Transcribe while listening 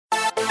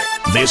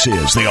This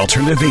is the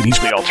Alternative 80s,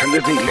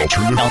 Alternative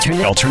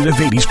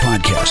 80s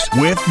podcast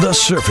with the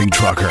Surfing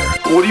Trucker.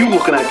 What are you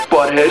looking at,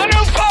 butthead? The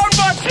new phone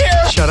book's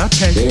here! Shut up,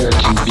 Hank. There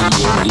can be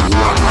only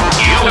one.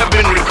 You have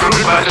been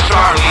recruited by the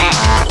Star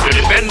League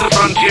to defend the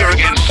frontier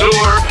against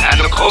Sewer and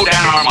the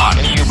Kodan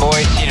Armada. Have you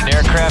boys seen an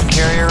aircraft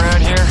carrier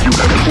around here? You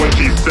have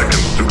 20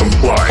 seconds to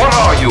comply. What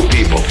are you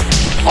people?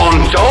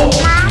 On dope?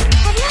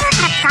 Have you ever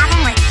had a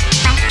problem with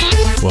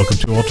busting? Welcome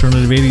to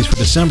Alternative 80s for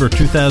December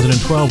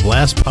 2012,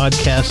 last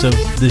podcast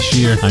of this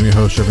year. I'm your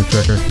host, Surfing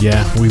Trucker.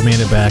 Yeah, we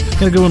made it back.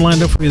 Got a good one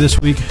lined up for you this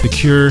week. The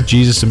Cure,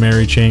 Jesus and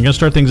Mary Chain. Gonna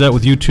start things out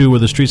with U2, where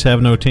the streets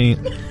have no taint.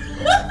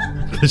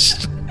 The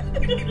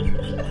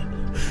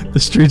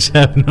streets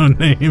have no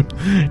name.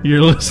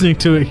 You're listening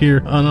to it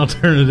here on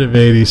Alternative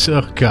 80s.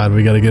 Oh, God,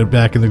 we got to get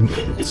back in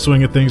the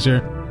swing of things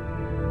here.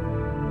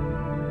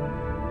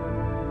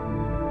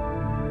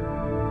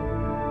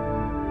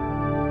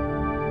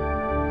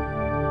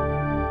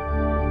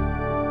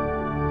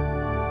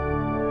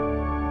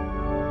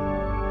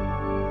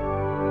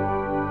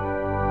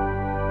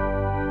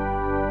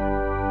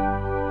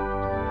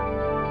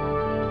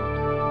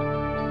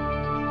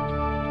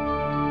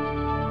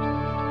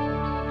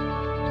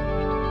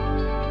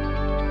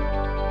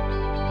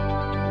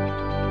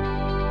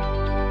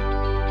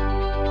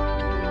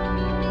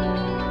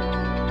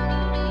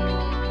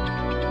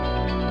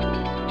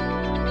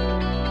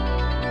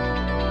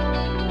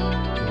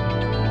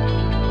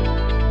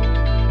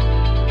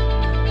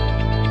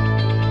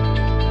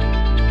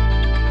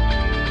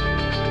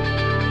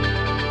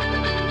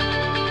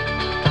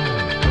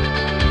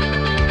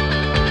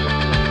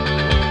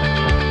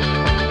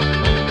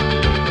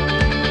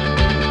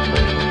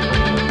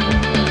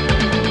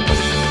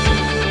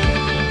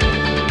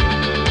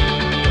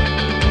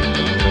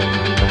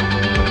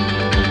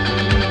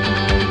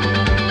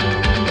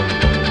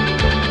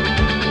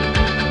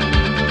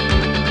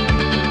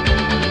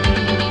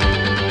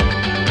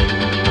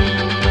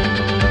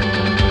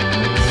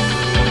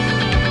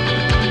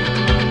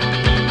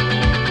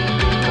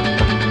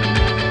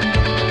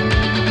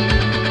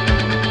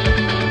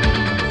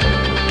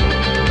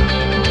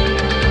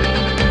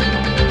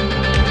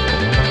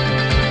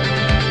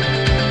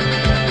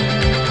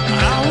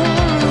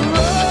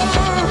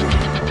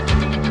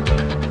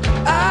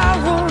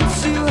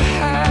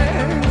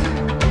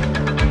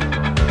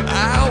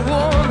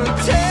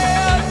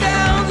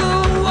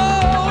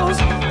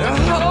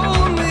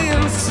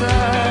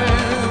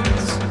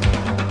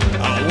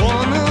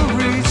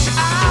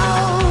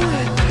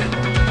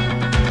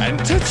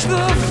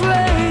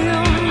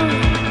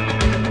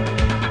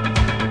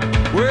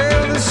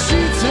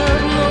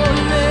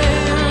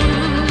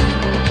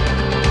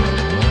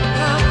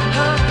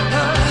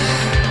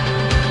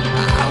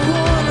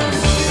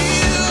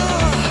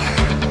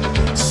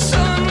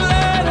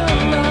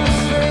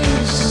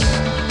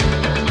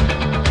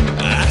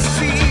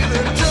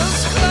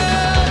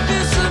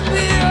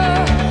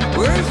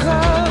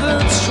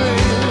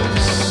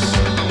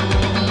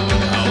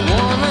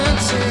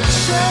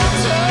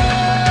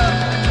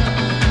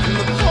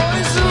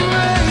 Poison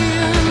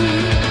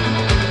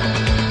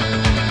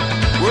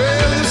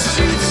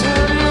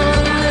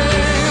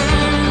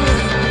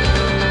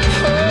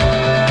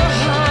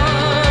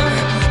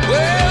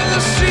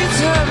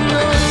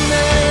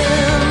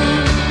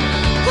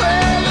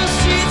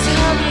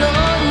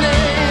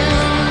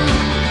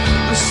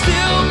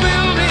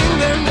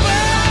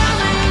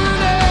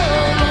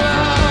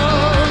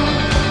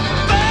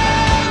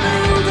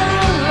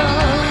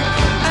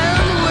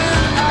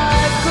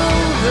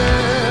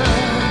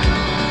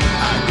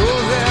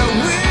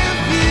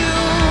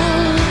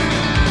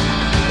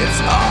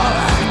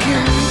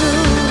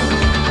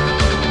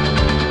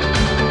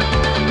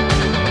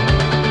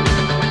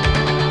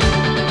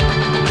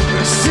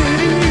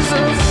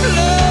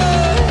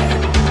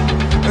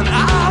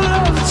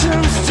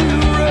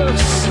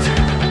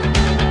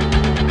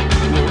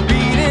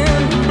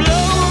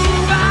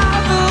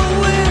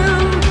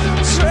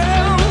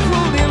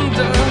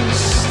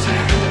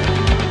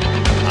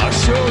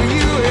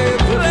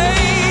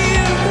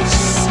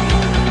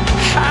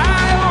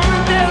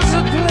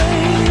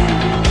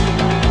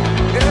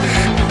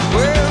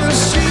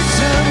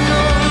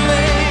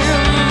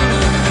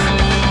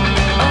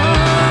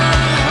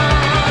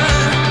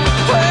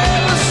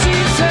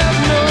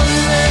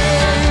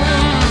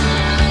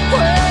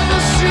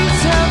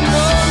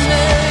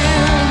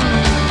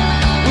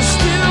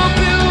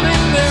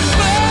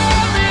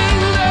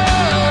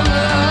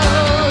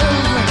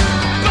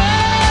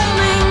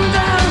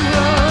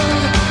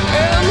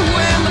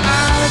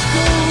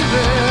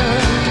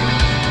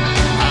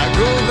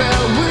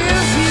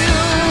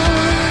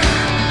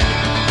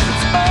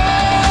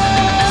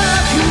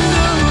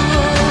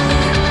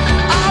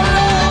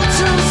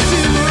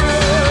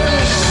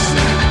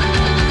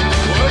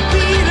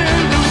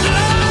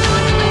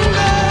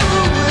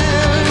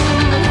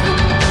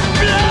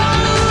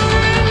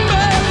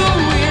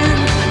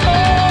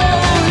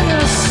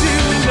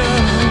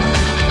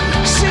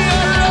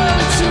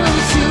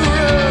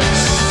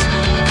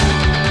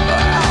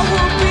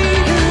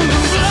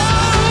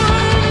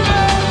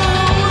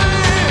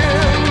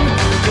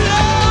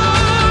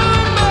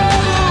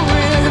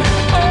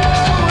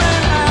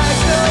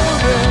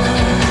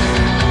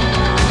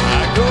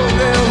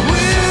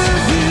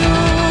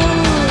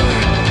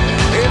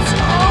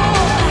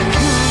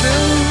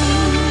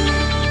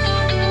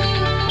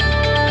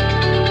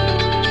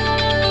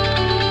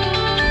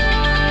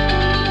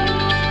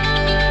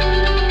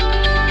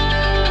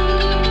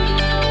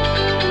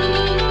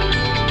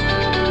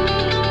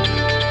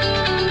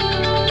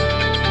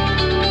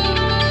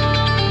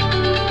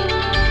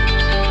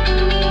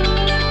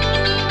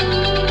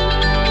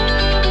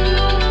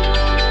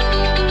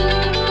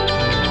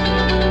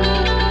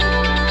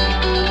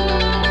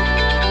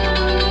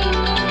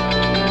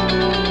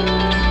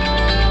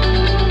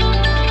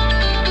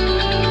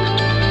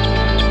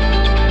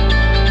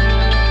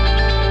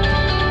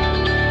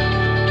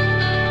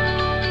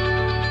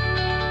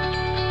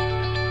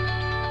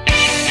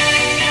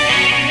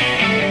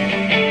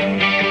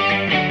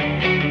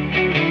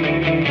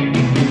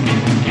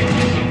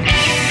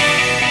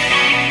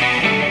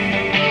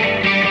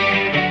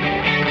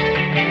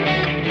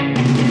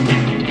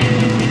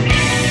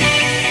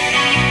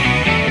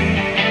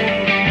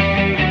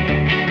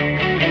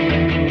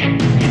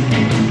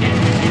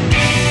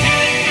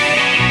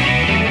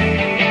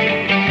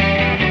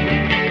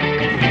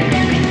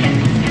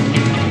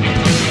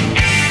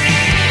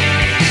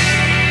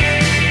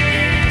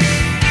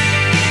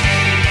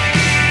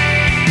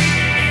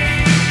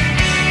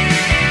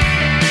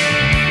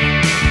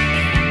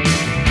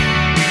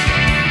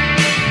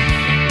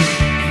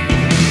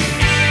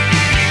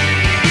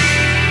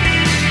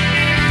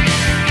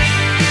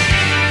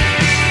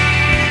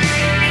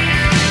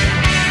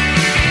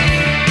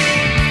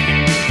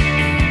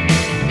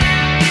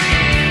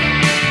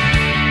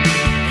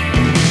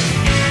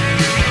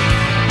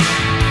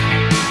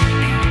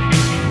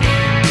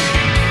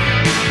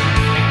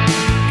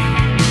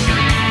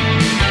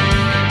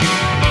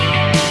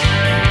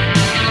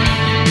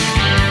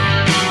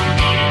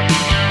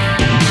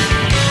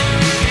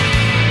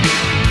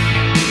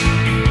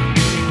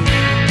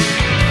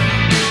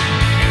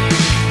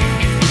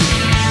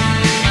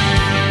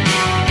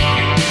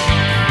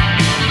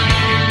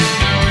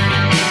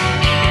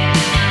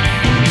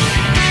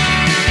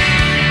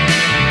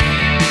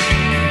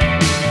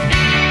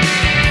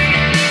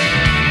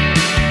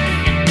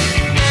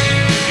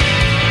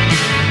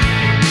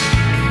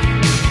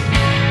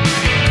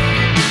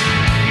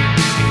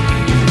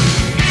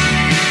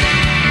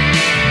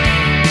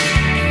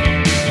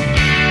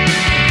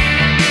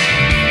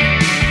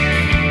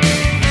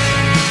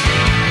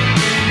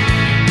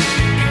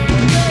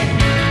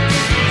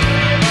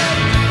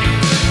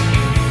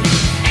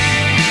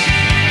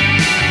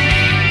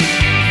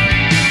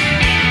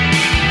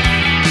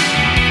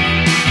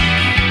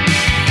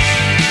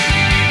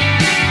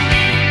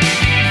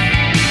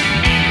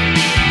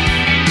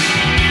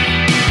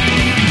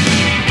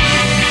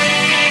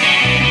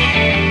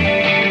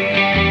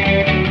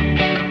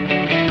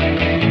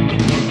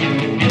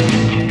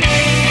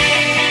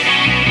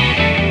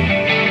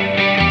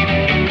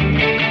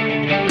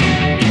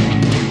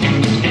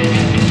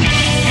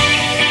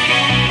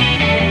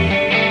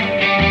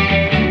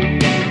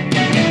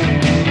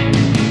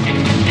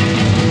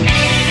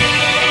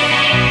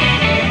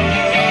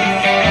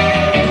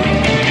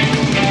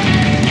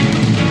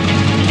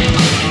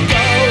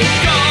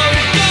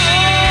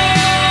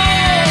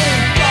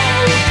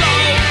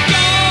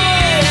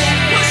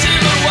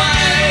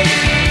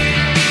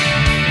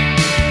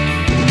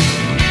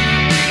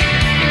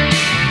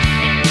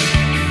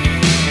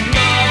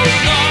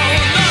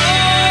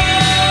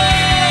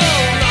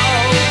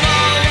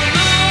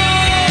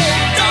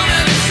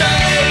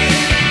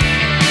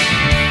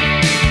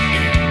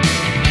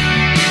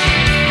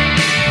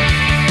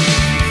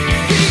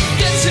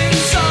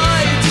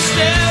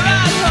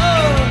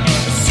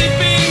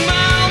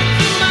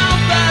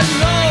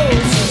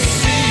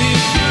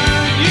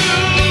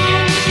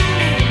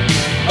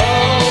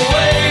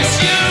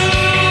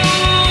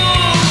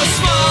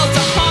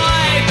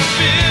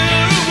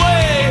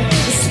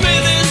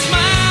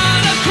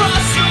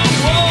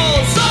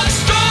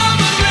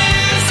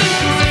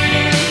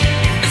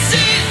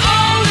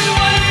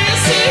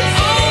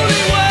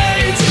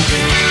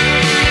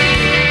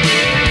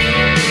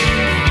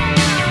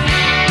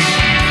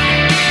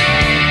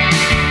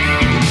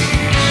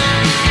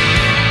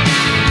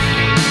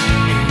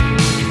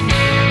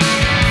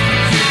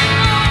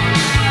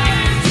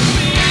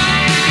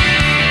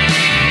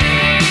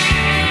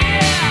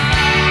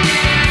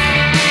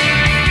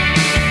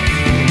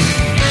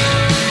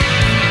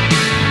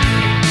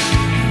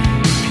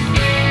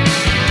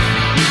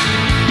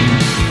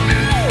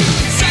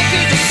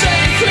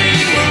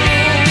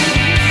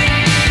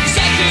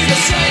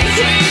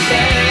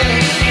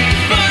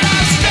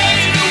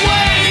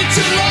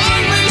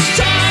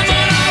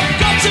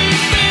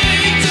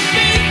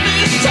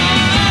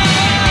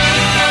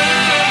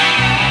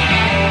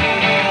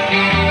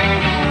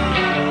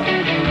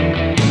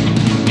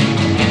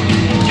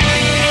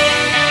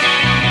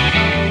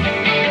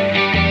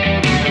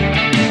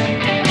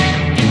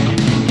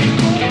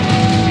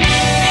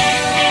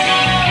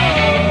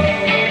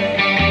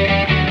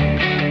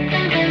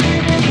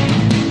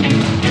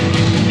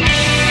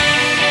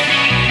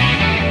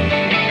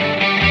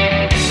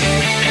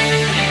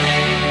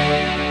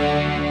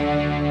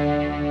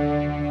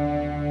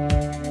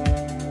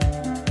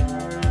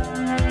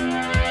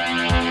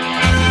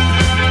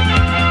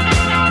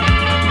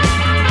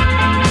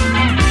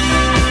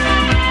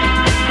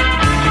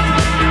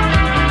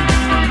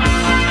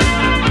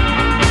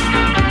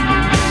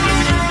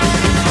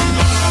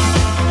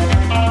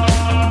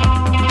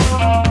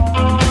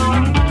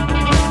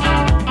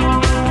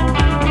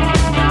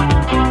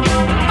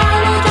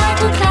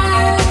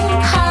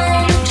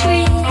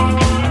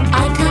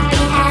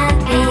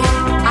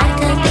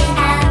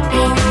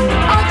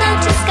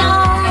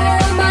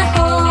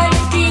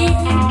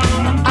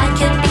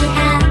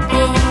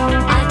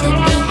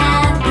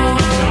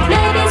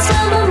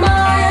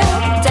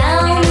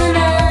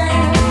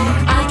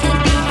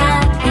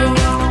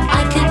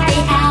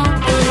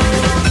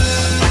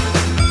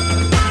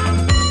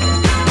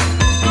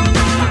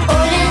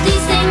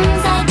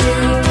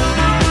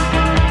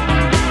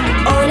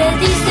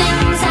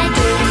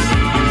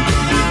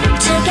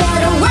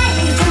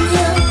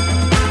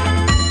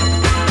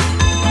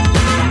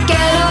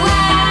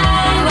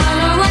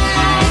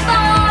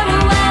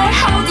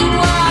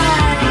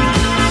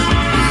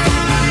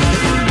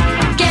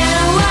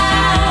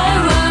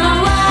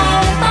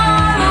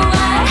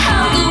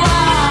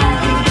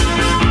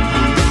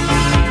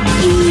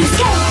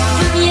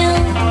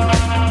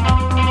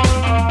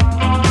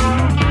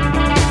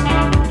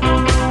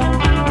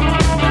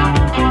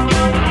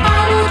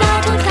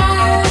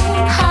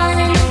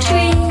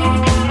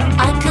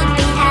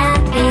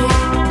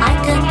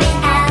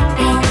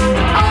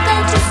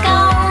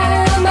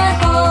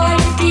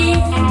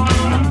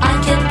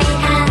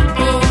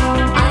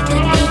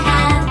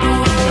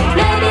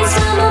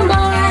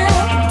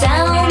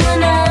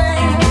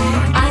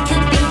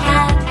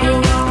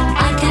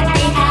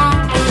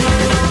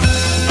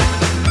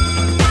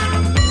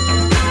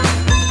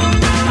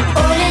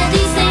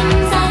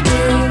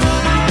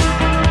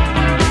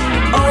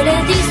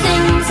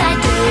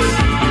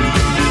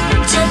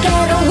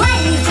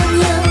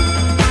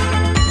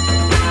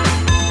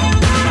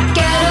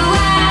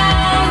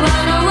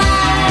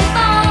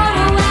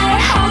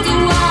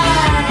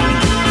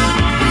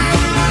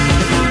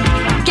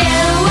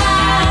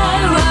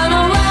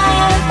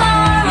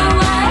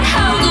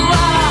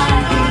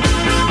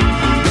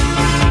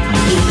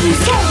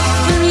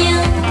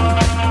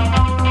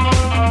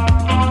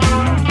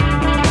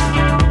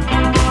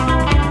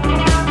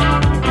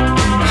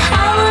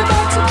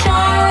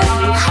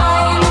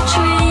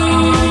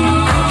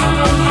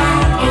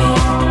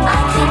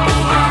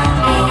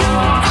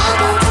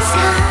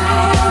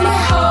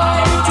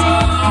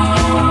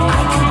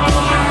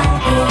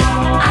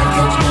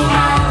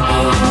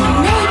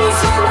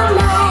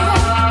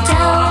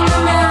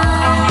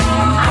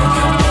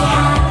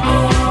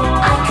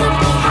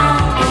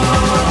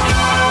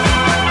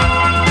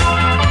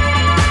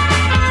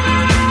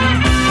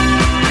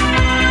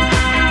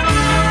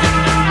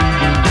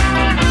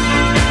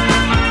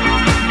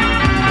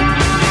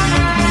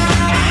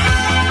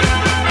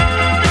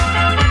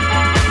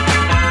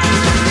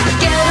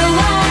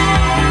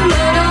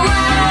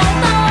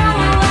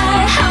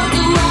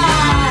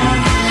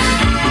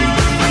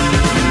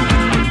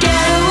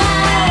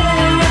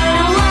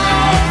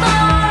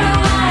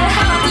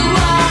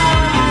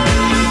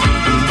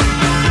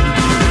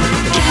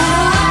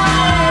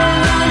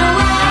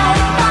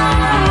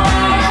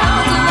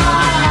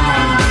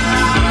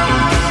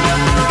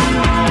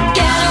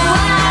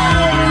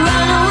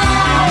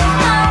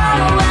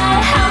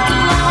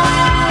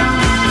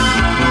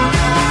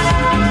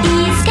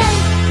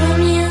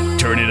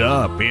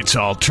It's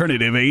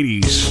Alternative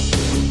 80s.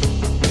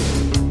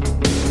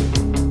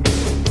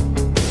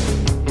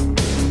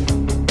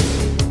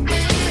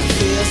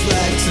 Feels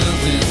like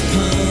something's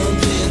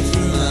pumping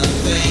through my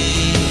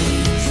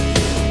veins.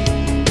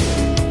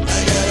 I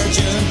got a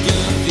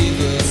jungle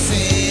fever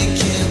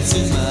sinking to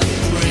my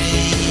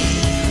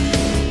brain.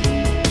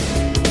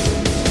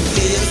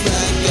 Feels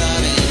like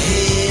God in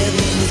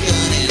heaven's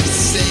gone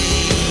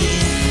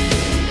insane.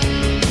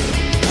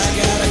 I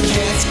got a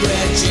cat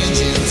scratch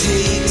engine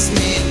takes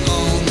me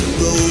on the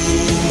road.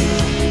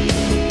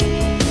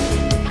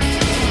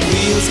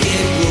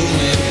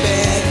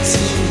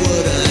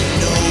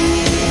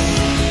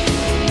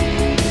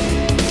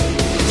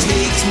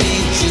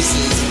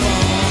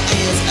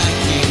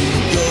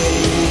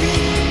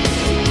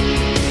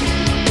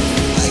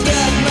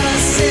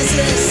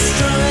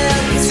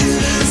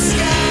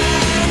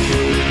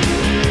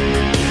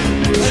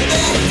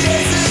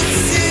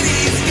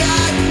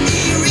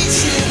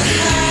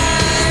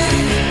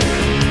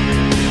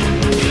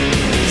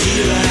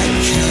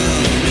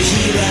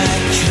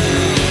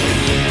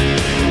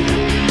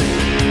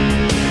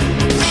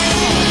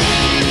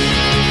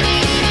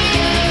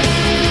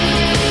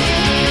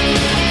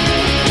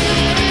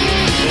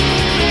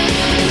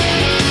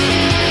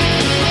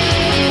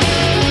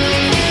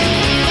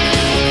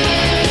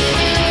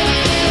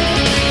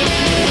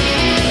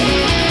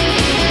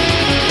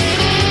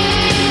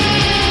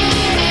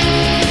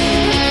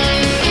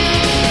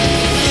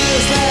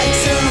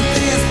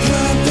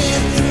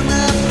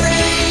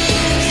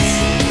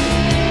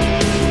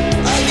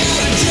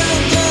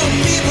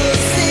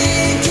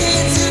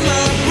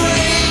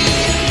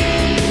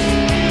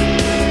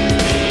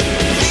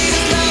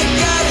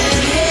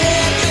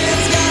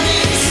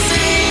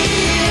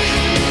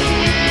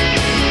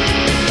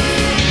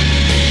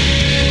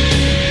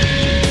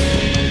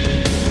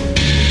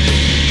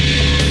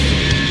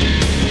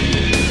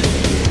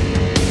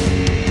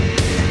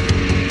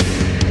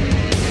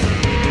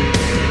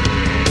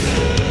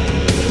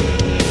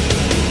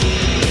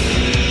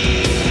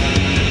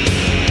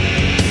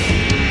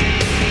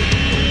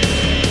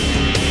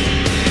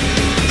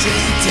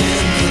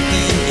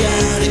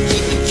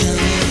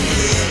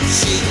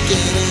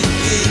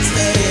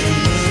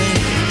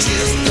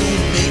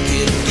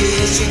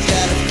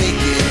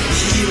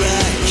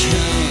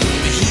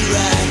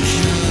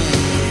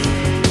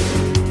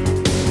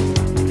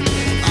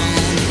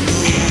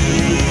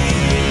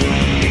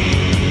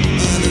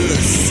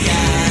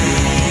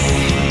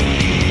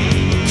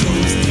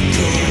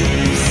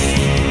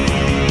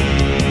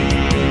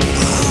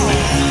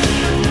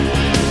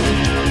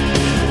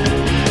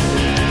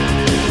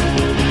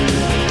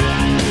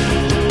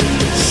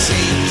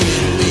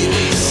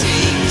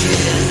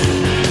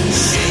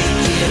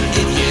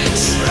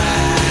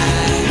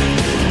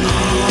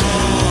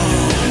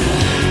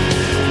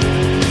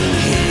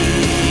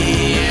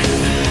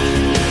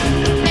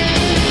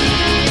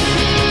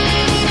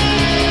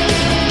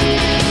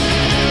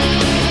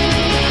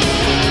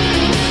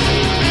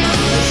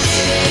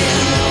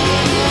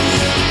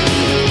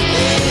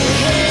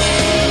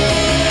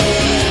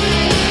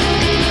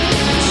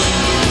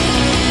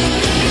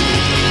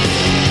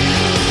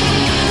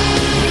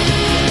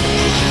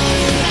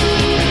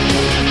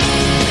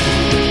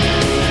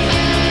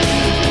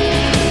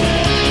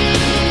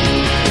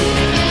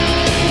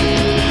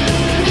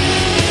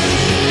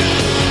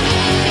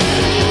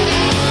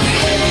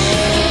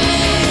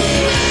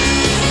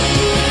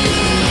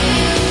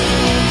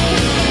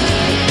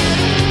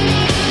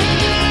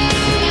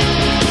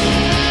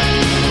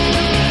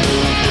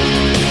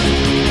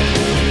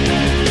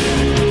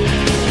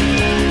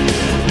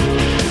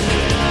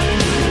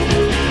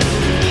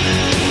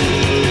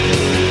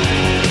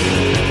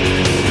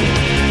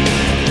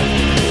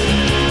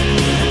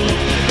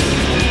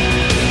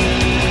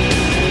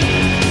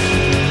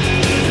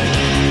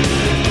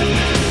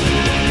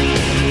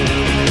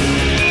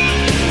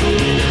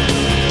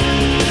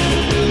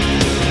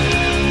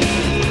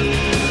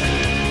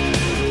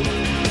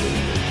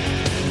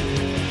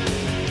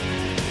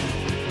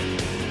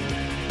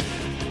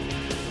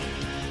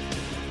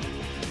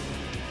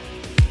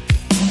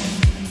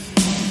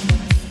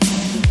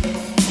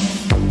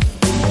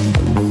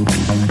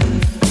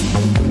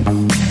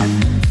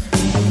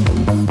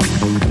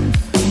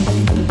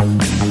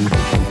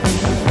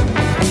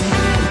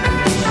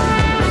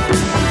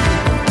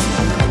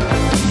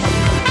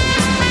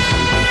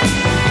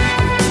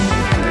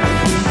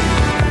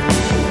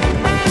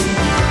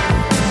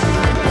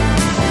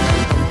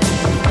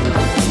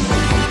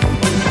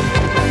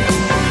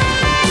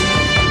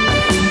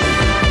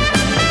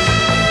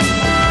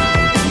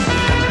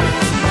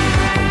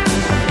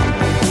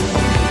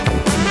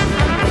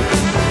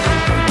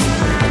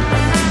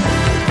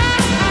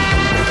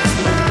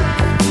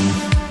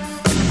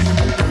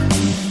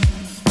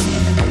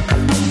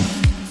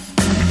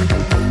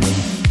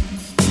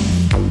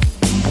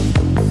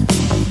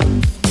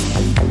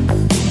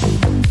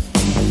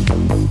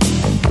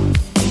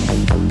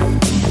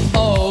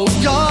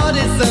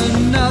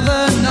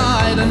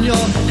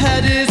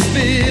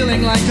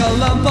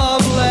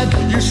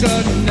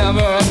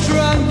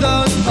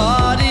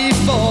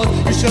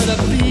 should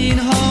have been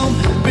home,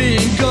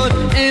 being good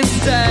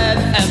instead.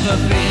 Ever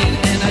been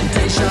in a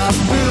deja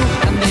vu,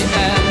 and the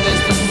end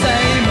is the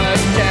same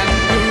again.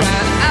 You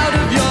ran out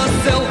of your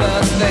silver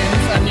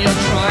things, and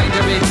you're trying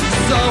to be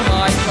so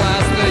high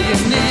class that you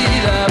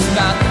need a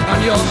bath,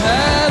 and your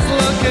hair's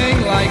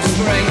looking like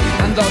string.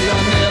 And though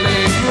you're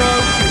nearly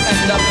broke, you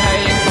end up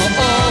paying for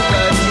all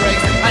the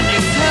drinks, and you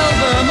tell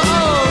them,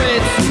 oh,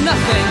 it's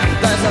nothing.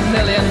 There's a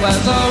million where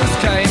those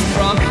came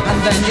from. And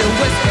then you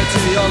whisper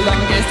to your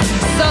longest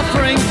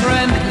suffering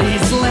friend,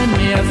 please lend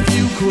me a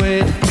few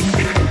quid.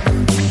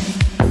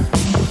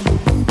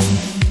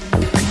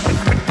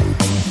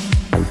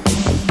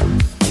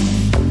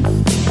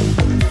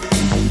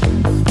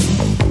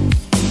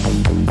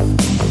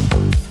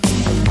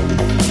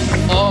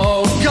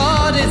 Oh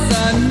God, it's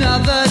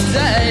another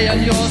day,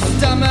 and your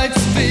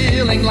stomach's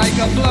feeling like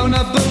a blown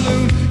up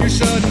balloon. You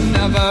should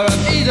never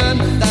have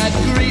eaten that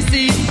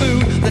greasy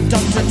food. The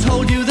doctor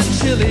told you that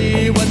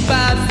chili was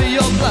bad for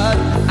your blood,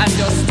 and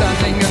you're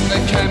standing at the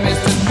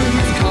chemist and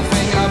booze,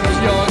 coughing up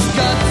your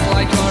guts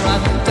like you're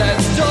at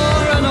death's door.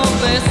 And all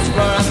this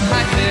for a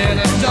packet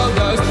of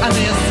Dogos, and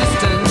the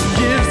assistant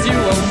gives you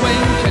a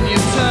wink, and you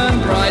turn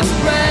bright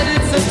red.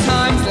 It's at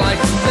times like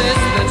this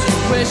that you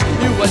wish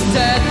you were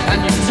dead, and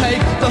you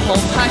take the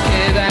whole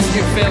packet, and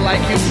you feel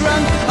like you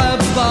drank a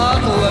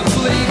bottle of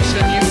bleach,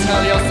 and you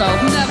tell yourself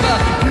never,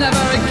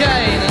 never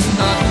again, and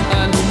not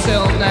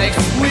until next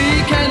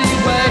week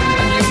anyway.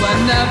 And you were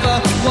never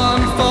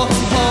one for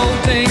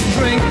holding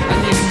drink, and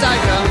you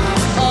stagger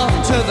off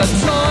to the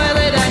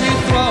toilet, and you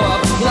throw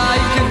up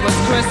like it was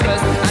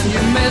Christmas, and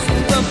you miss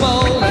the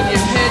bowl, and you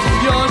hit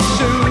your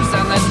shoes,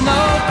 and there's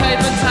no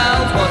paper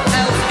towels. What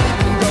else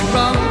can go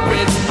wrong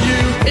with you?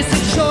 It's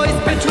a choice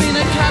between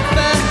a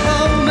cafe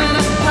home and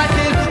a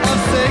packet of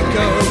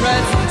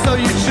cigarettes, so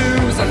you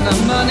choose, and the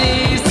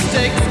money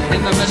sticks in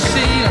the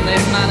machine, and the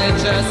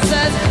manager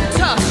says,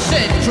 tough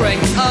shit,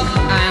 drink up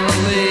and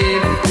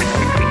leave.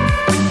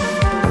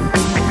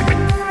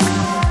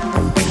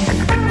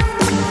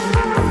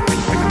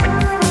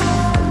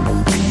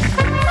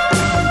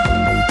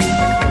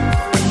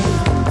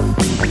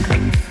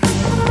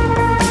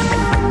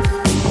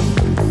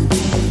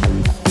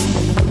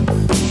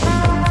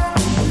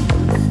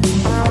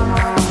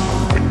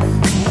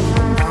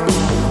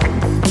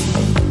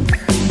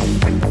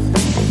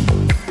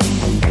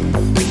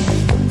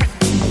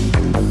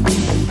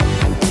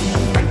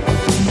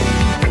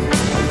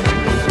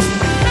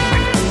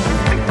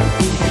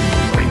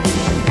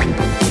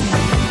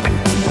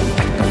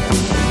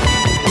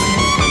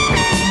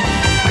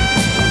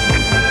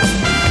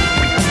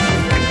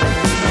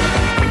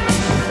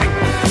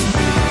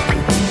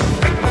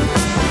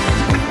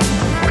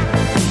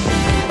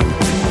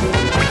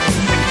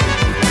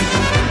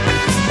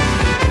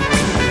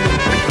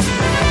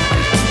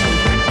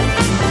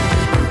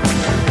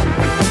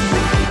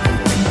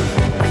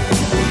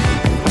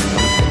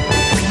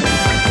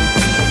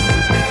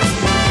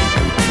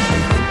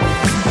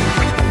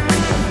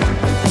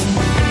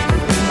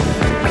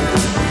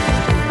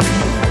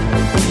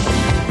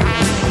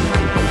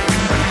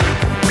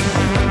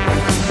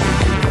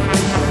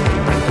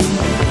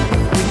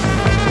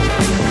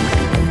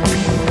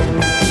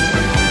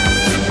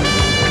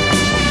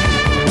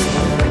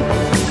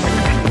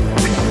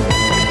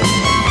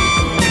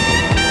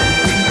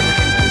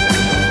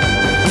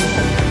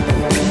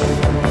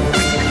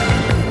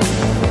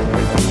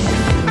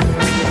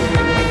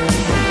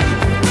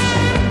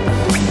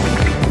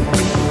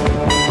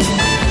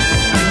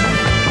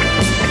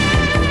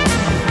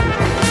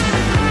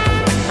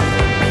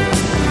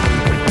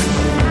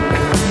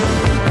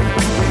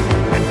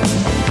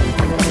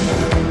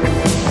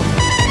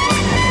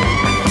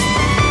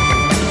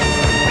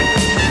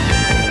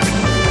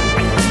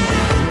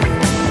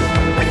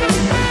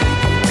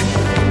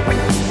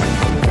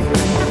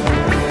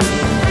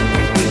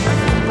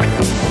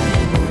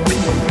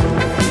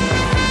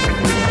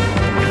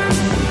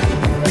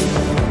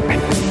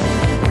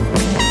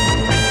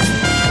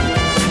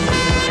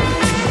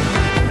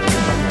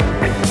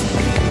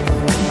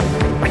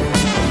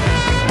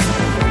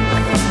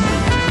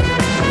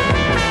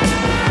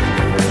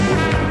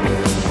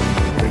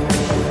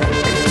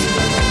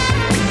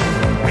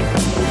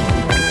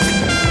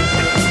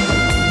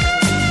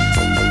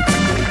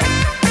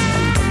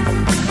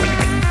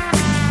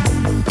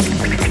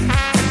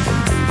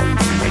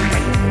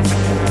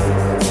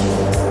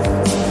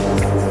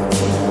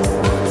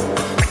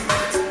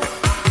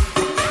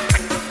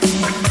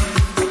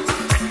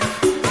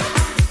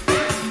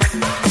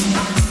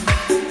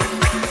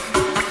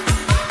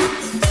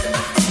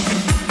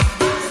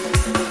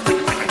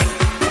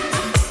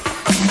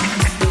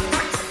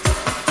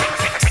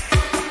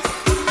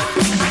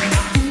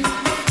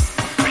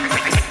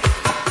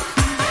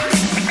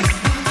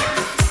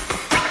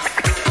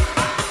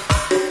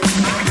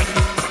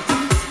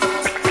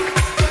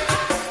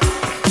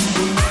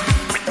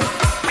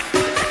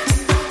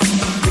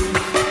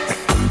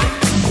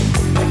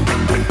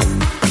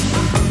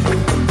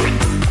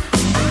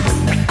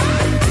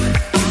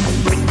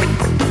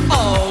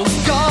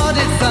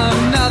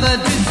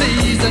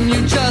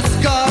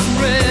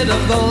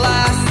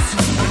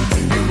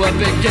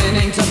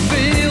 beginning to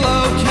feel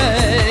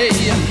okay,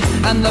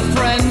 and the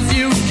friends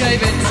you gave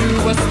it to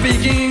were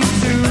speaking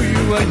to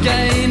you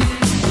again.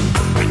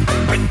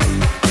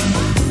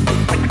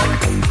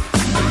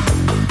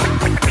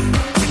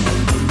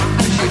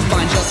 And you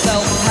find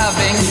yourself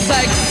having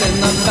sex in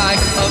the back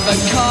of a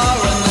car,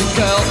 and the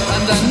girl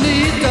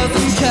underneath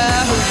doesn't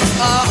care who you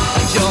are,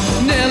 and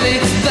you're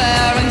nearly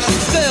there and she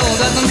still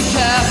doesn't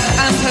care,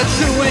 and her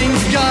chewing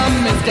gum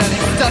is getting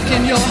stuck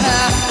in your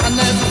hair, and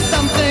there's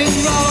something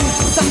wrong,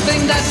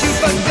 something that you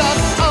forgot.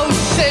 Oh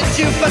shit,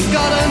 you've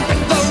forgotten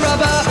the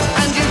rubber,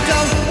 and you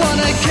don't want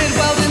a kid,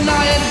 well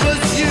deny it was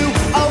you.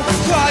 Oh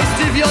Christ,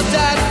 if your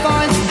dad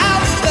finds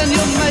out, then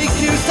he'll make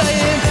you stay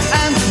in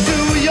and do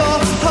your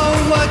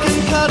homework and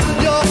cut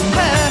your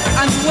hair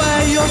and wear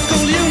your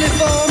school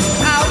uniform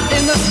out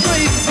in the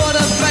street. What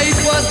a fate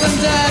worse than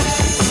death.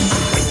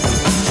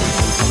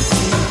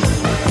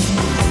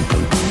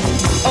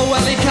 Oh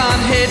well, he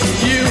can't hit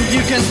you,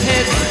 you can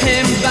hit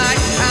him back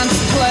and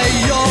play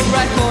your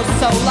record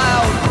so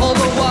loud, all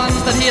the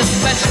ones that he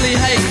especially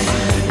hates.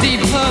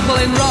 Deep Purple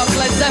in rock,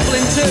 Led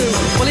Zeppelin too,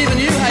 well even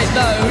you hate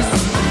those.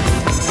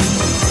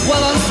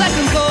 Well on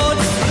second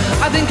thoughts,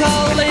 I think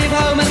I'll leave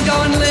home and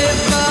go and live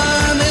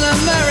in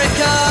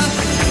America,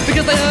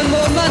 because they earn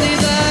more money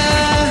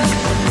there,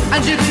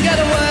 and you can get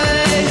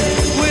away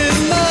with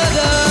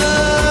murder.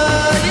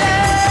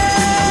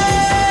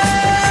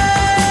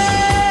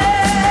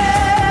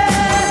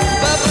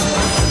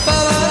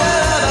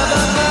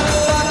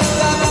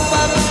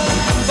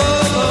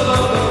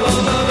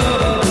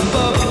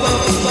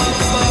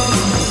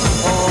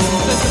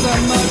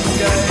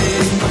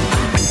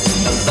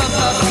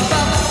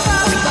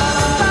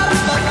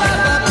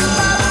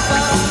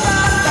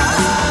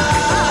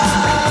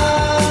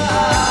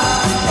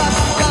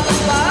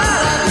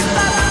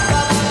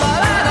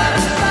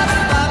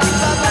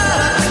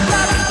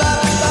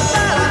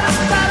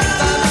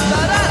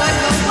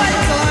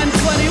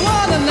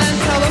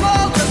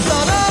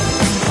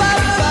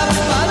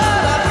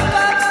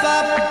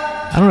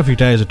 I don't know if you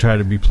guys are tired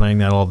to be playing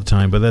that all the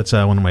time, but that's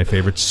one of my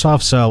favorites.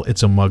 Soft Cell,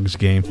 It's a Mugs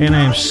game. And I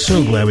am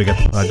so glad we got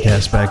the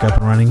podcast back up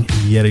and running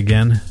yet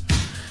again.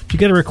 If you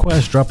get a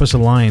request, drop us a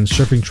line,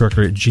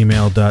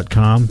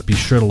 surfingtrucker@gmail.com. Be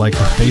sure to like the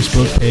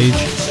Facebook page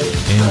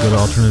and go to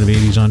Alternative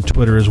 80s on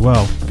Twitter as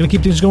well. Gonna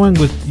keep things going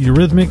with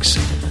Eurythmics,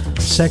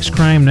 Sex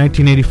Crime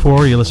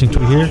 1984. You're listening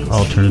to it here,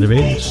 Alternative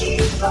 80s.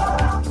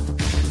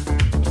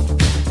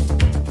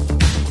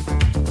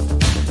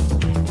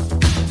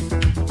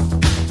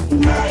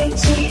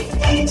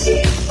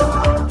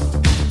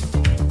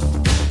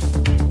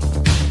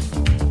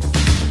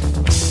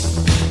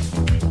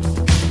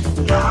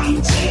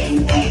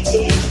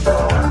 1984.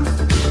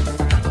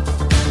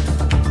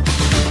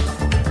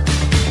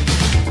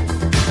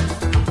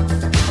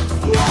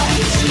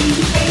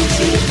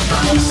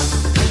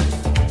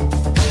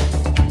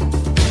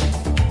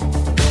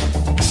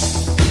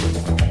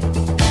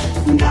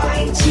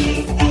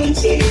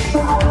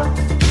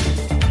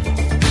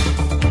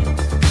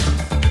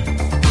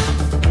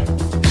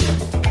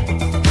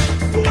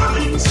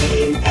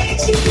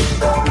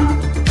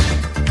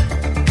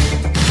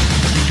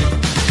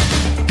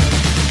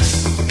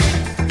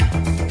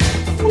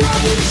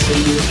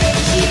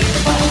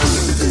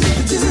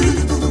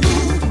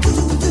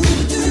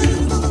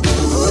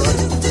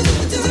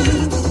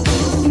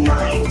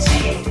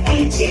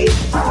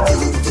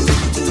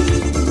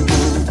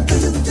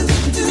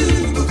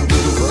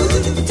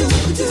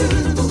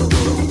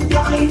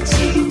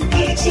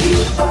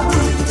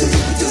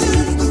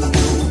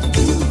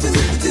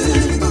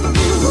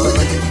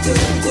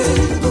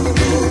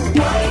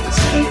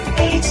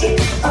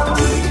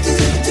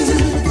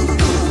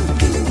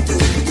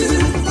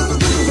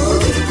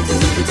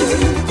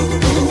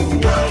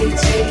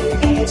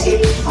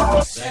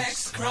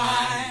 Sex,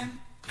 crime,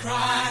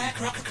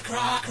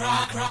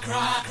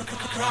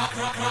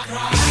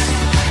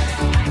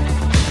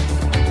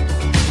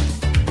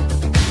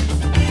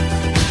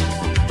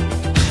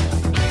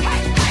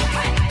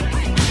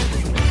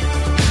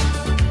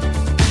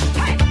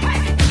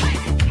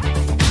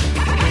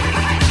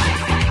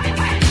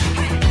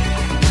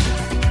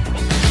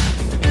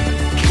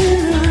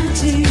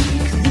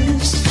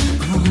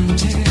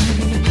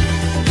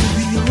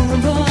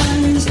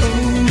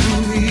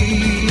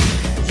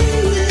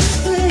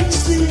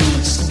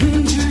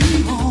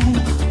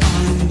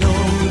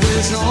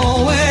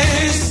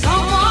 Always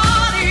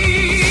somebody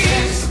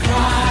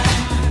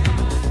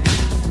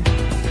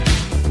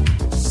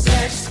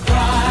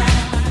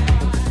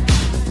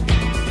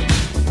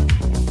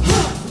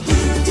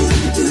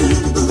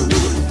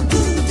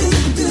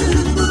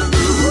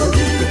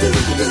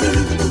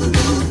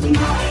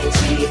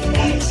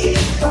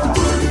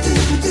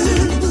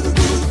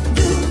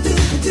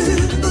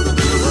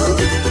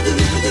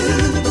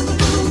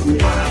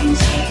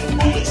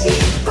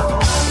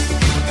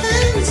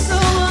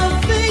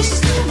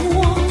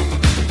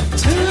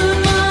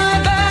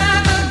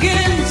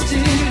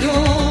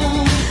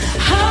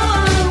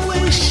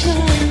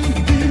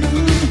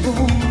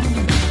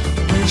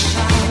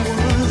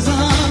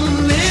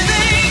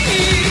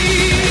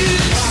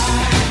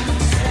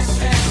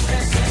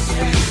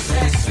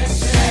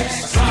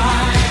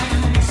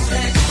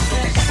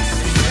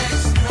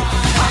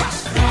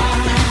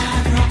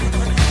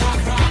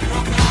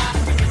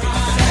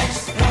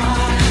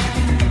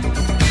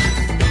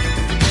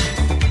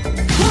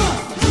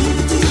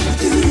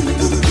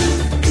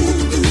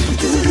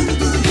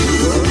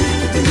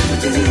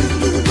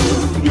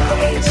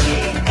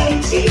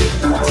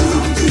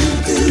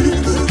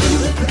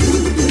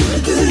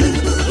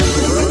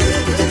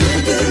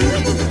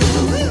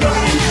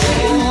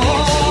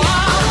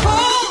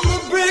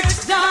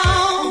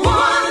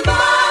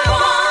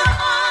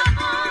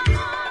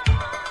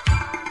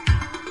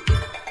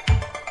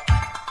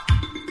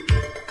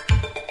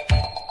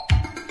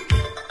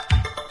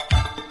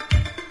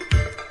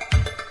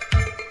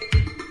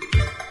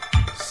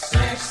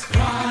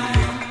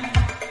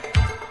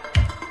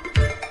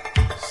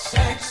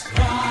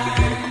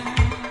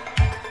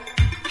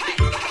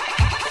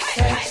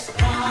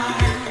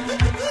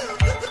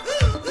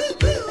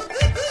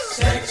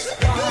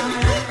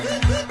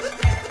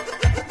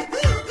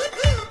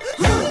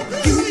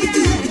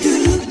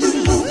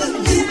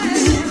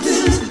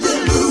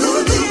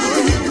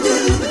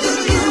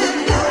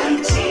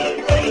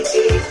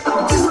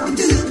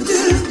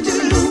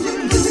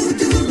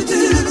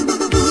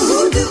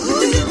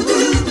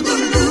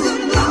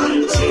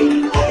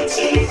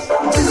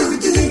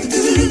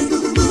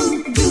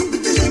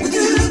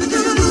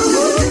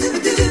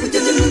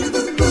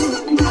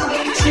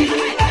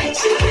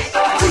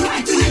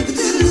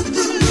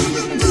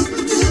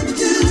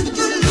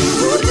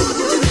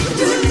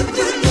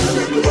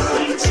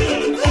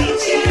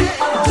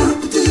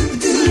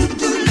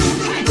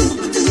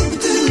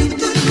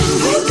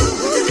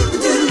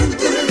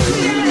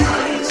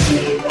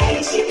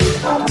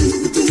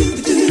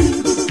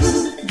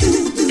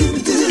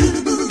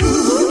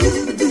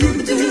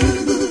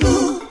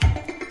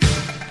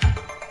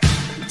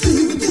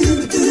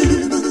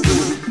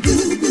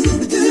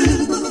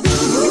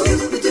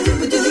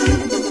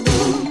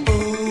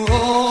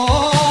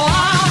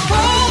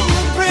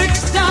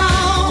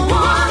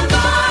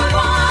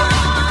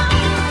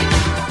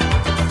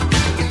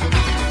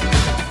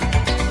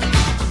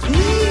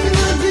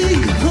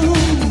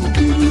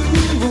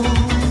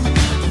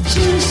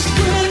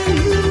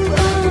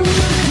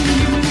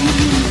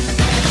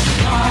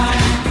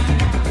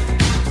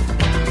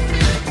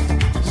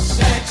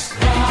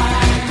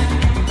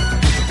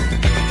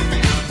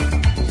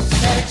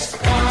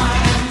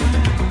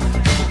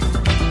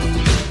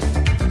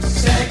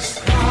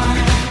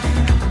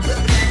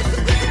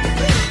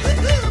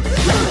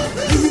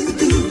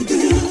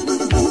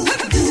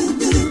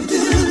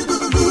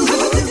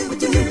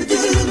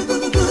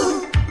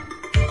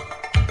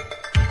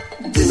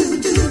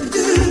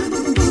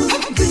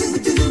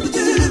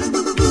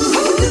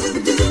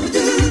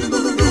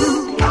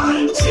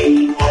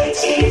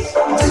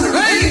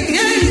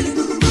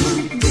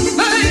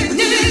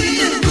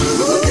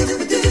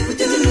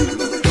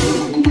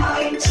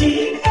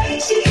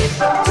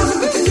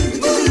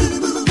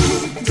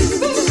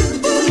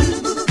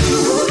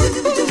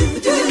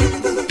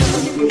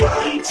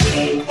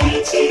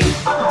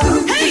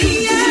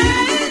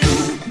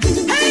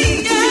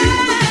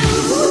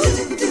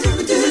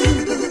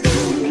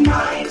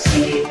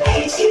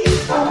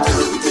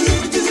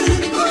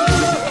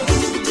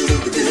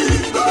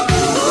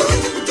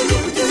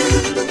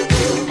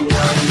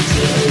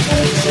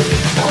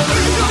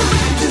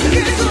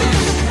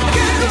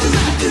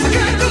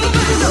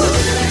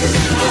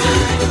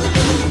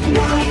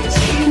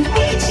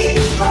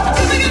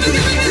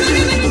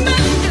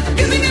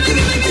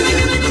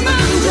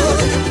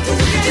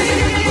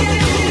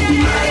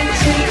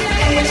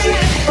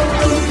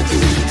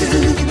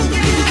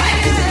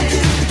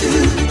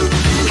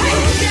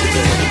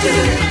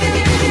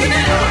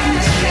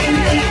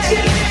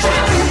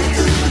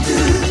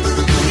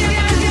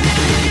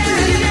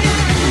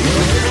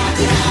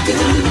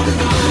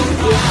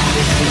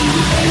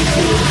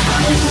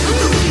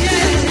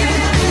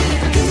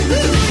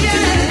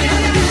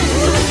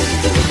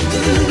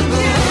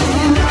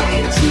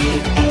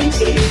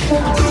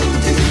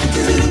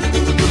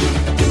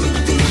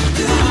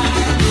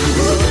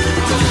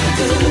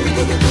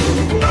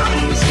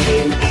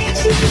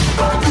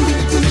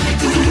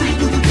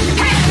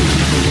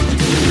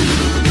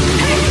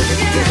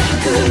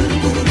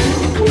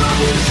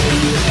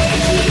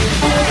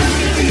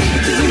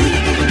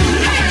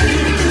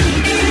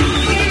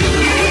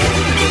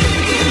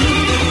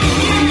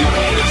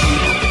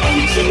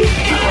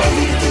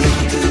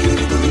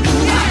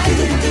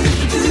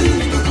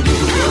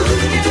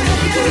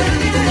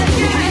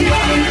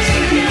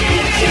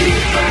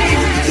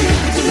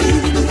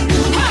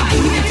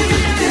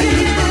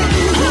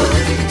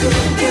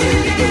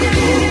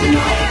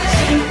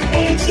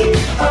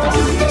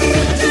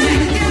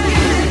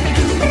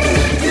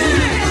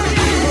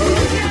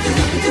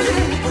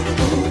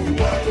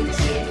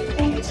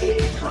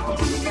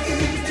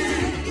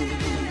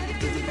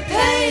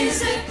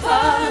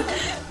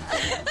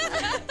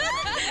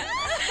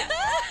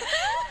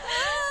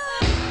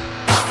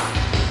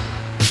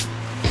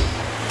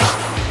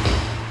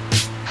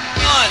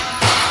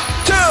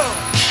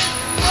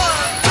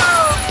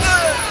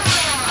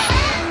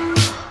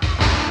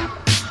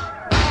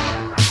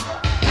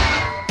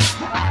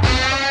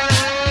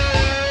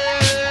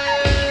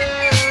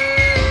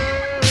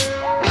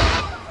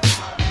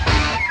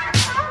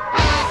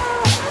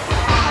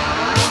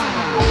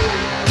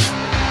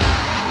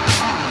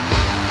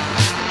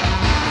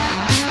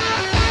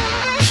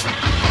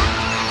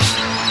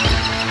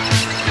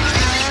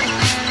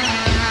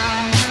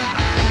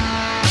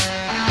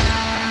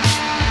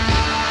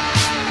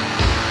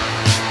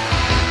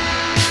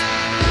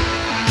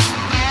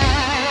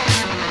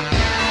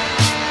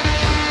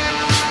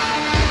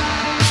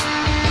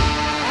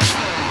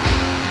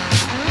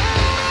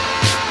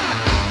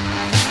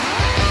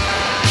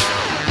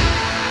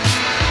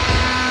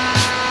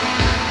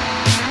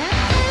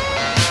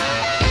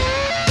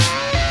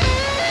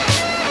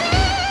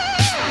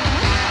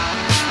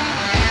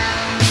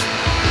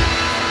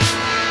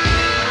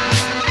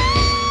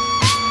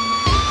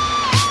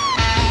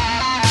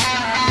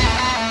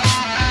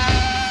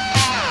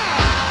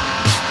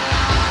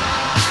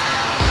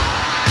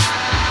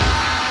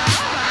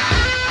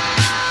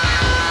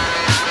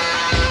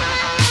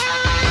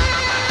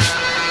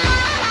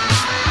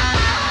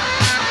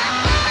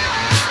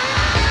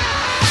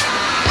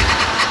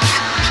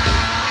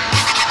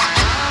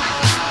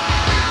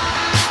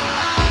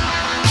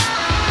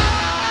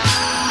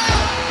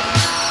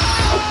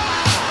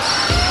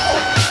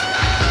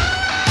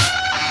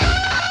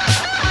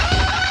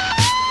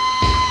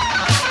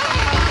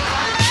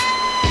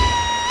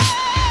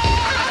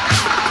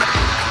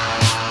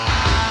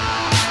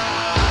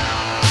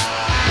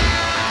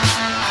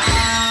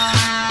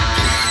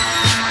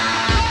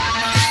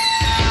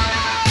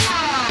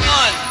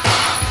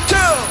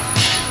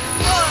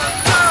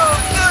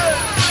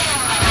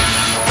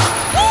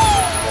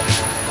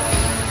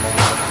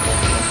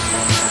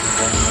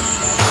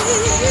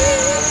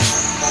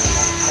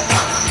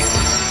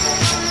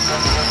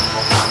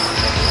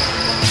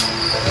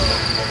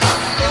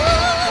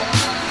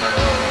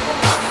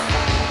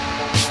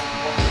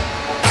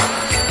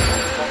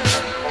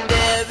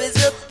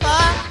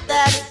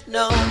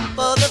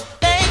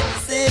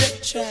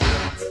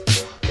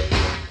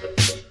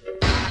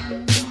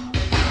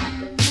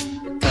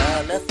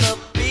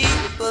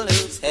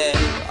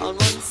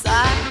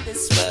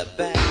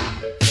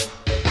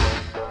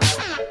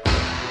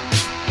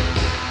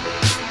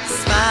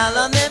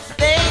smile on their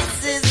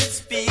faces, it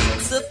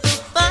speaks of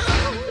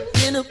profound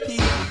inner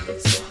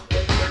peace.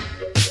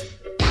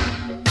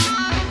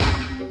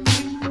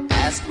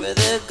 Ask where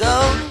they're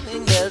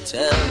going, they'll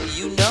tell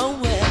you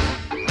nowhere.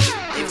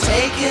 They've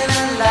taken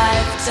a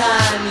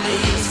lifetime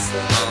lease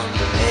on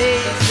the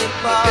basic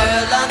bar.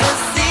 Girl on the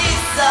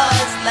seesaw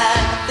is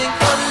laughing,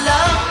 for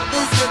love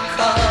is the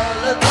call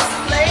of this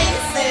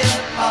place in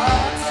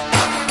parts.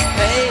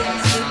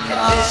 Basic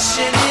bar.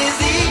 Mission is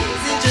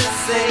easy, just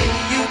say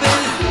you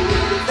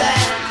believe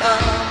that.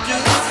 Come to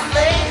this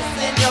place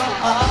in your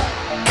heart.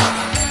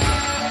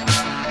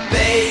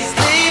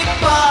 Basic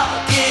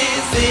Park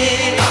is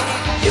in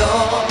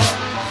your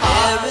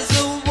heart. There is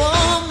a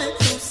woman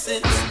who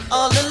sits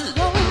all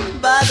alone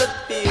by the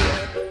pier.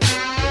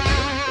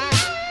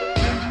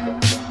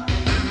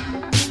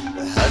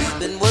 Her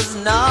husband was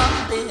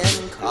naughty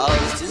and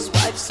caused his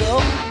wife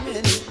so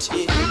many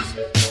tears.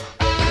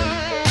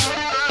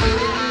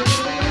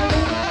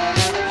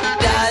 He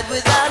died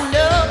without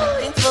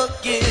knowing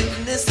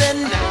forgiveness, and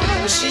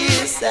now she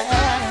is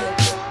sad,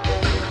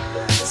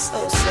 so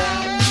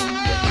sad.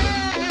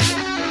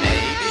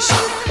 Maybe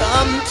she'll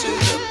come to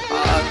the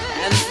park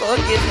and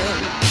forgive him,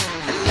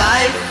 and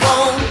life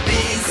won't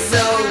be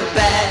so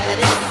bad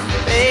in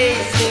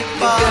Basic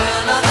Park. The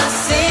girl on the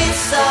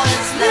seesaw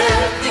is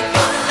laughing,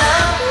 for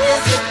love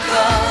is a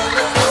call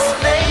of this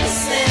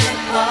place in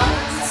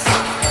parts.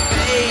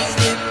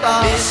 Basic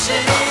Park.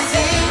 Mission is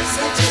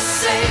easy, just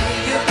say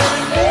you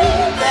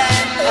believe that.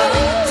 Come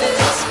to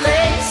this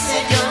place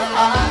in your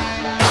heart.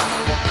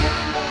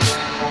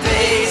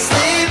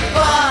 Basic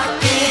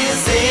Park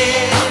is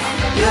in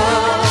your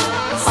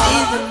heart. See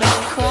the man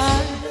cry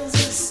as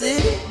the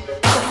city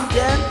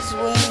condemns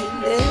where he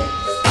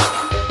lives.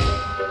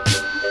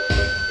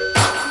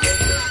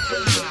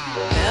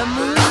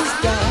 Memories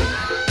die,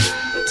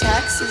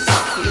 taxes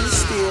he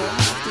still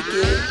have to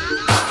give.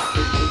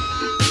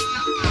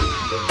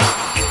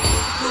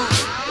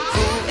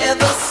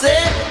 Whoever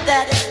said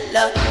that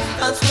love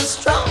once was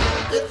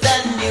stronger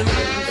than you?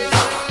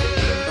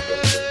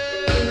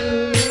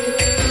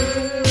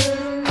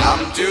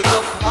 Come to the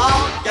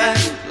park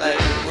and play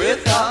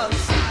with us.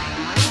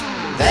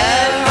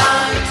 There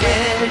aren't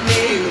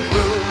any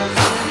rules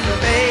in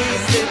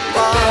Basic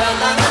Park.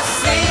 Girl on the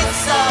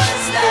seesaw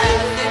is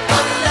laughing,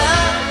 for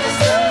love is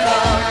the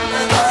call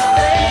of this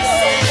place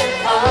in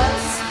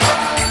parts.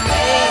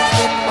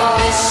 Basic Park.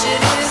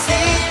 Mission is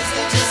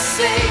easy, just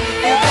say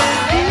you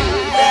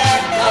believe that.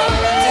 Come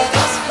to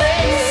this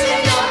place in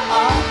your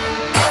heart.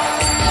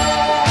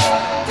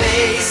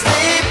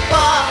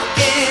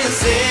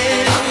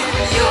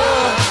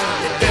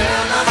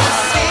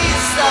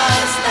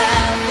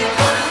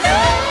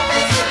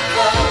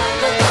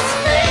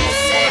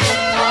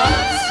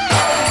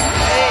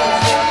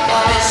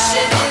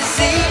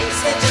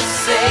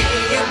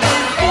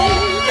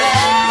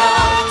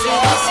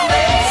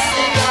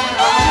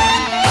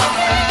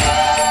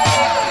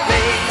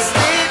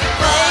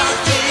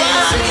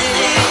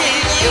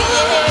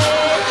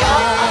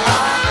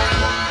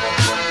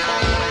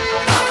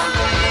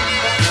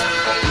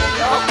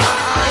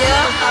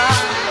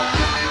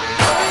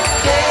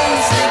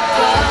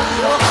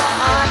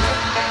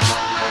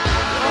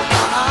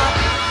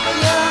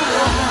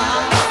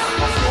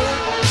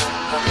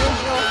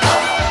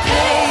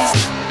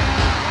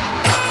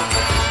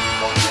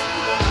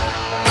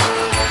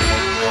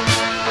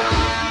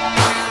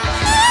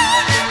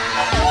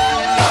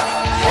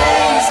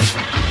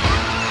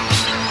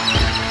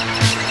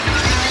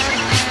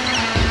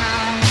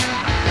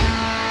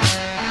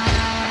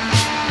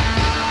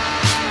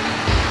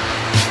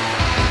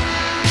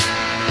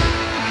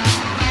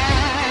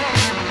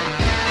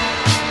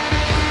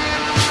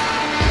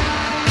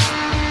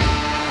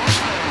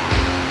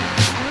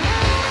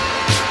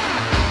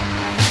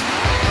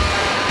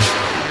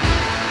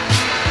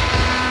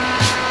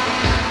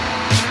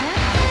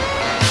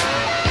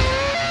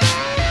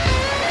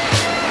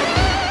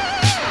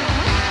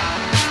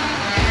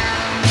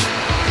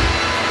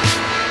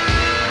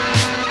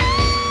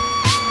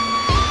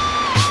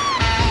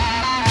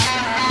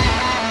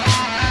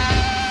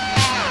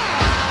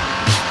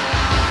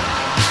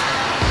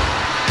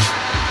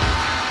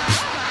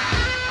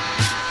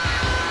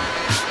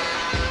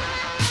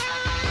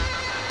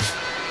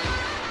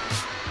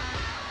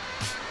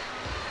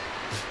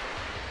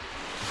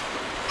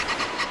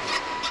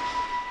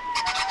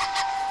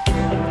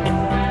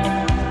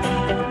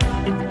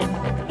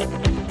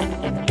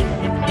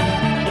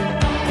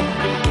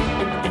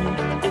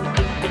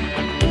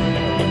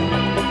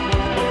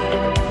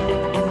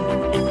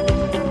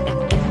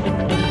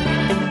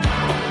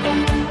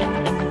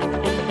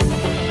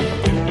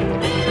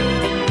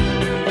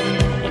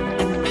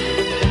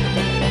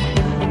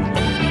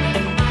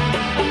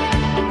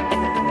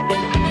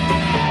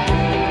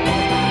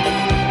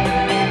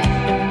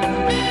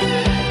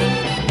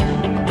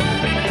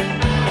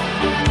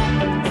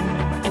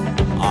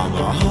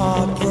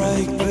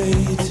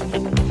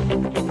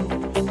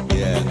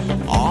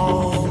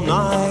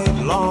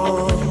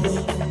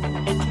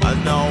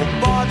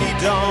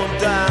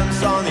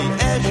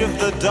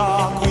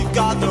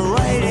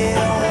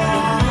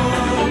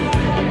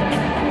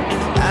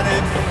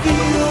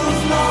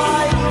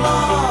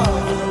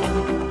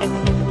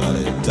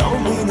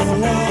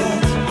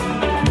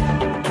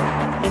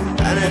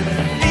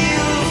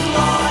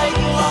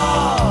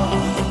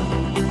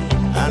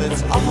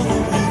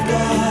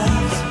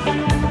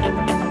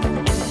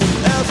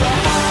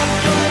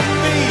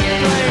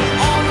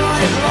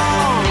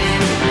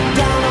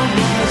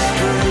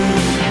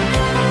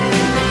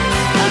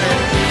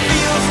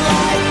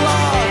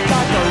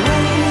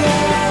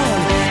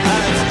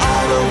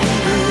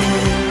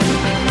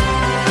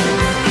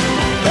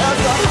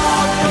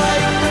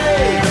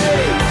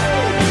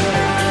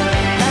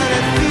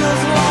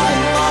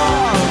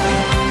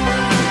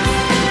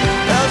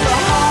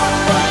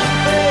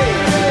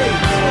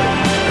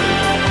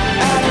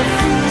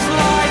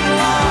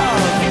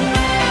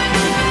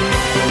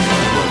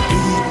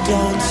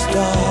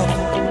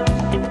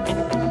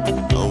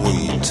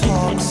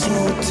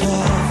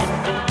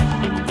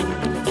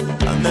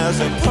 And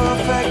there's a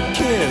perfect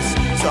kiss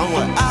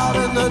somewhere out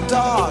in the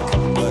dark,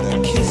 but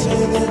a kiss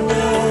ain't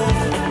enough.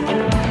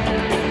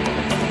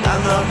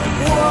 And the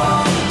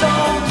world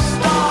don't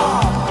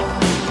stop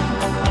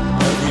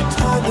every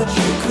time that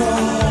you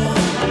call.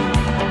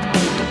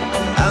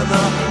 And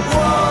the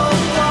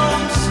world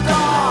don't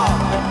stop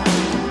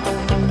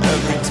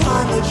every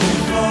time that you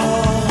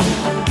fall.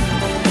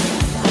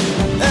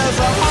 There's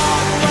a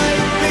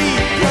heartbreak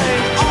beat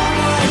playing all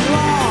night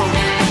long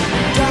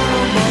down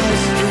on my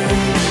street,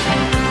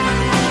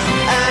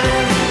 and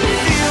it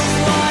feels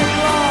like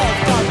love.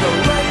 Got the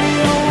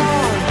radio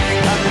on,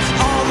 and it's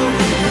all that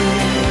we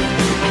need.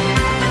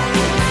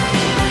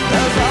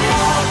 There's a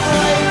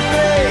heartbreak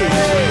beat,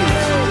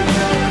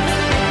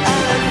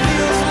 and it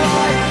feels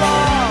like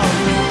love.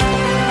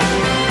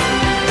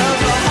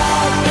 There's a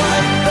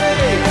heartbreak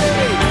beat,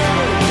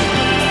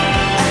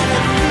 and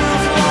it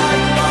feels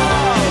like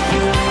love.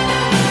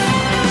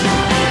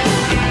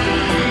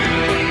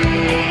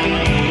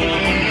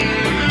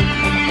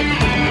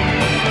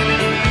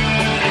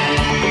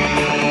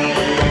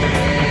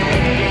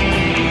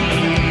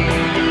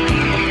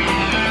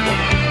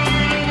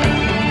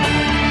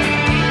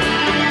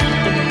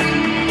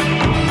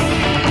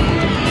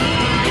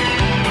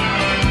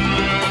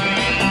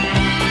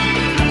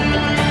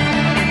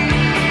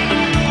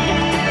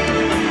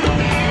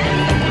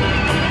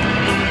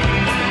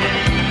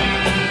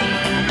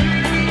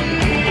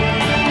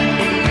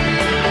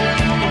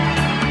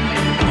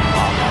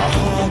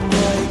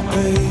 Heartbreak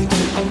beat,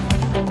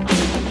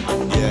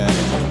 yeah,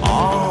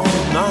 all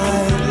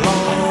night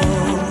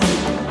long.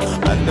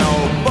 And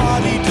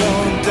nobody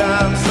don't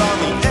dance on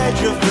the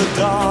edge of the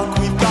dark.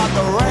 We've got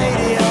the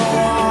radio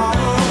on,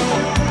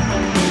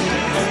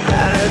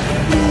 and it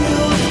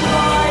feels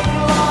like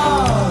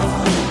love,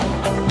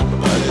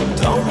 but it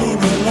don't mean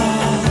a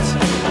lot.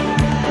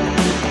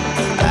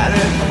 And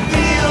it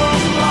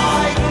feels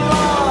like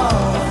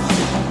love,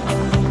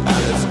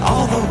 and it's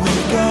all that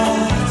we've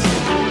got.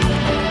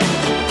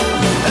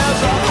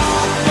 There's a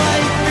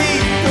heartbreak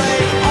beat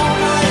playing all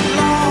night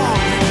long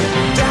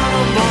down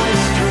on my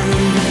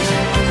street,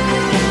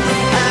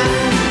 and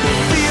it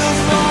feels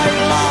like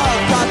love.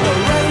 Got the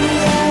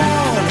radio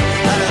on,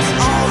 and it's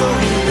all that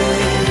we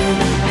need.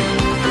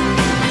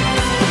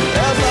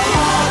 There's a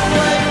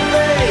heartbreak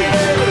beat,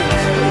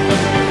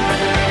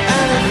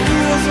 and it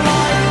feels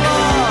like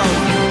love.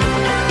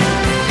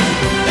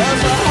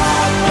 There's a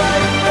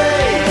heartbreak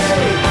beat,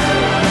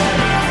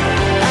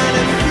 and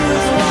it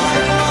feels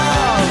like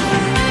love.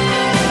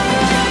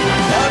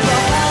 There's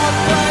a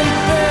heartbreak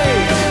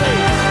beat.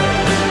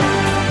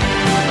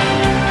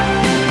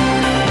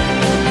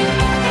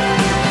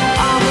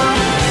 I'm a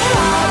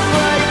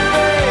heartbreak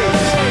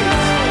beat.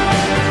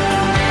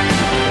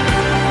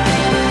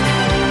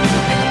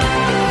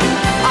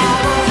 I'm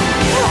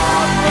a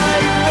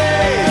heartbreak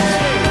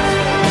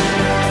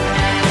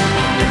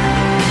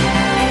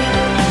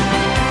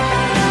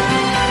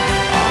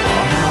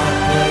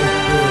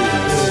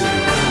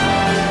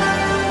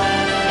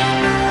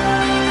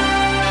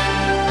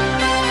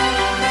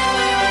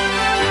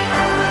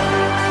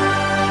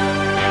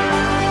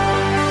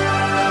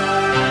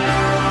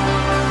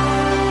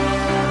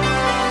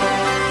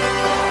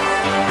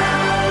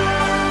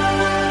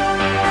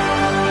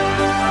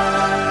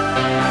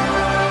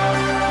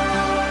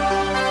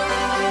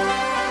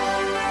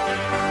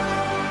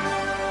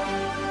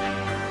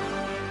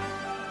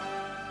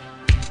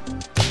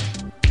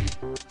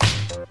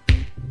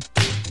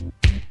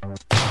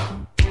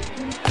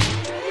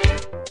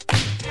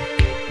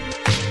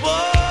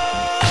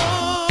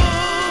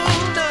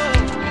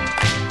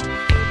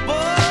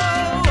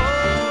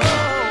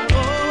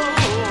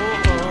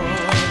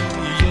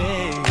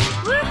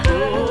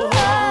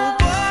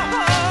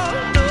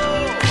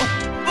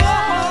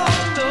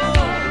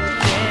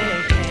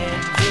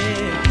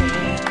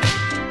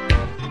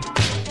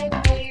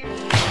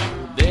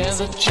There's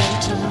a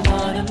gentle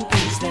autumn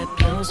breeze that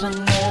blows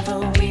whenever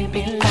we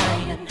be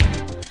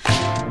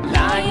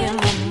lying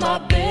in my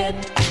bed.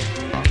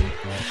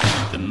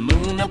 The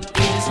moon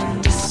appears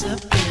and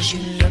disappears.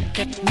 You look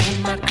at me,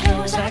 my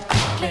clothes I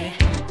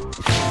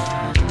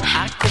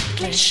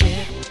quickly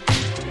shed.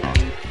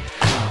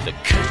 The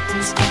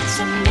curtains dance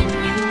a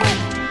minuet.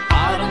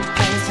 Autumn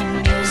plays the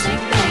music,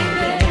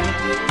 baby.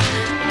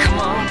 Come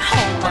on,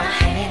 hold my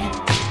hand.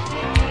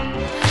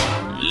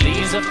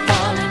 Leaves are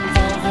falling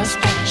for the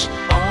splash.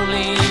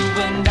 Only you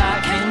and I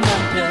can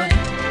wonder.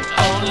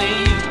 Only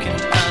you can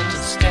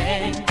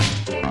understand.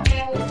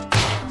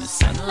 The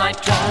sunlight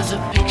draws a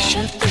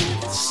picture through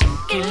the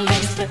silky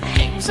lace that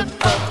hangs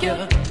above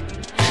your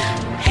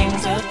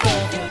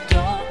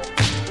door.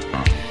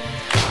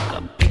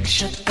 A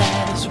picture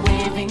that is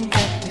waving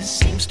that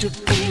seems to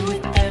be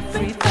with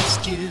every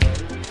breast you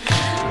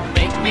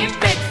make me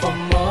beg for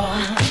more.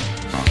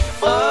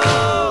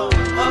 Oh,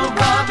 a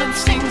robin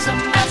sings a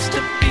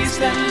masterpiece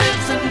that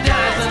lives and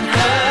dies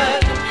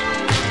unheard.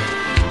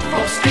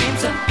 For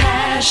streams of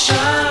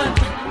passion.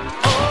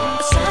 Oh,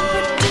 a song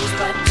produced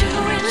by two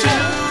and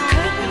two.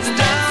 Curtains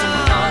dancing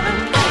on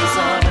and plays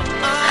on.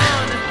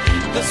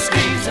 The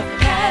screams of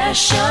passion.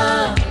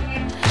 passion.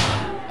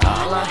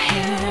 All I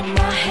hear in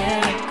my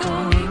head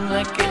going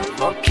like a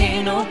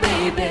volcano,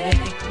 baby.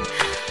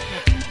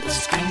 The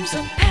screams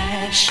of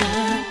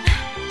passion,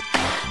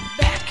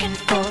 back and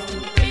forth,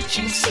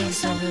 raging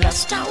seas of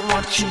lust. I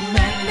want you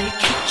madly,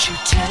 can't you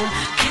tell?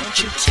 Can't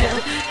you tell?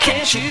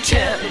 Can't you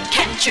tell?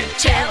 Can't you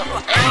tell?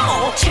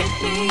 Ow! Take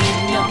me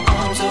in your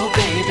arms, oh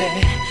baby.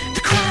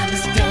 The crime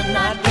is done,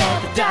 I'd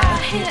rather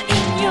die here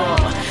in your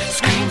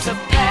screams of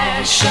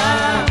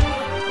passion.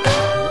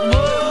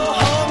 Oh,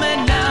 hold me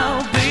now,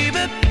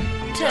 baby.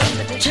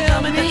 Tell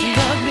me that you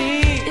love me.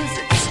 Is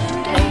it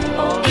Sunday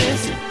or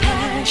is it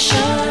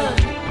passion?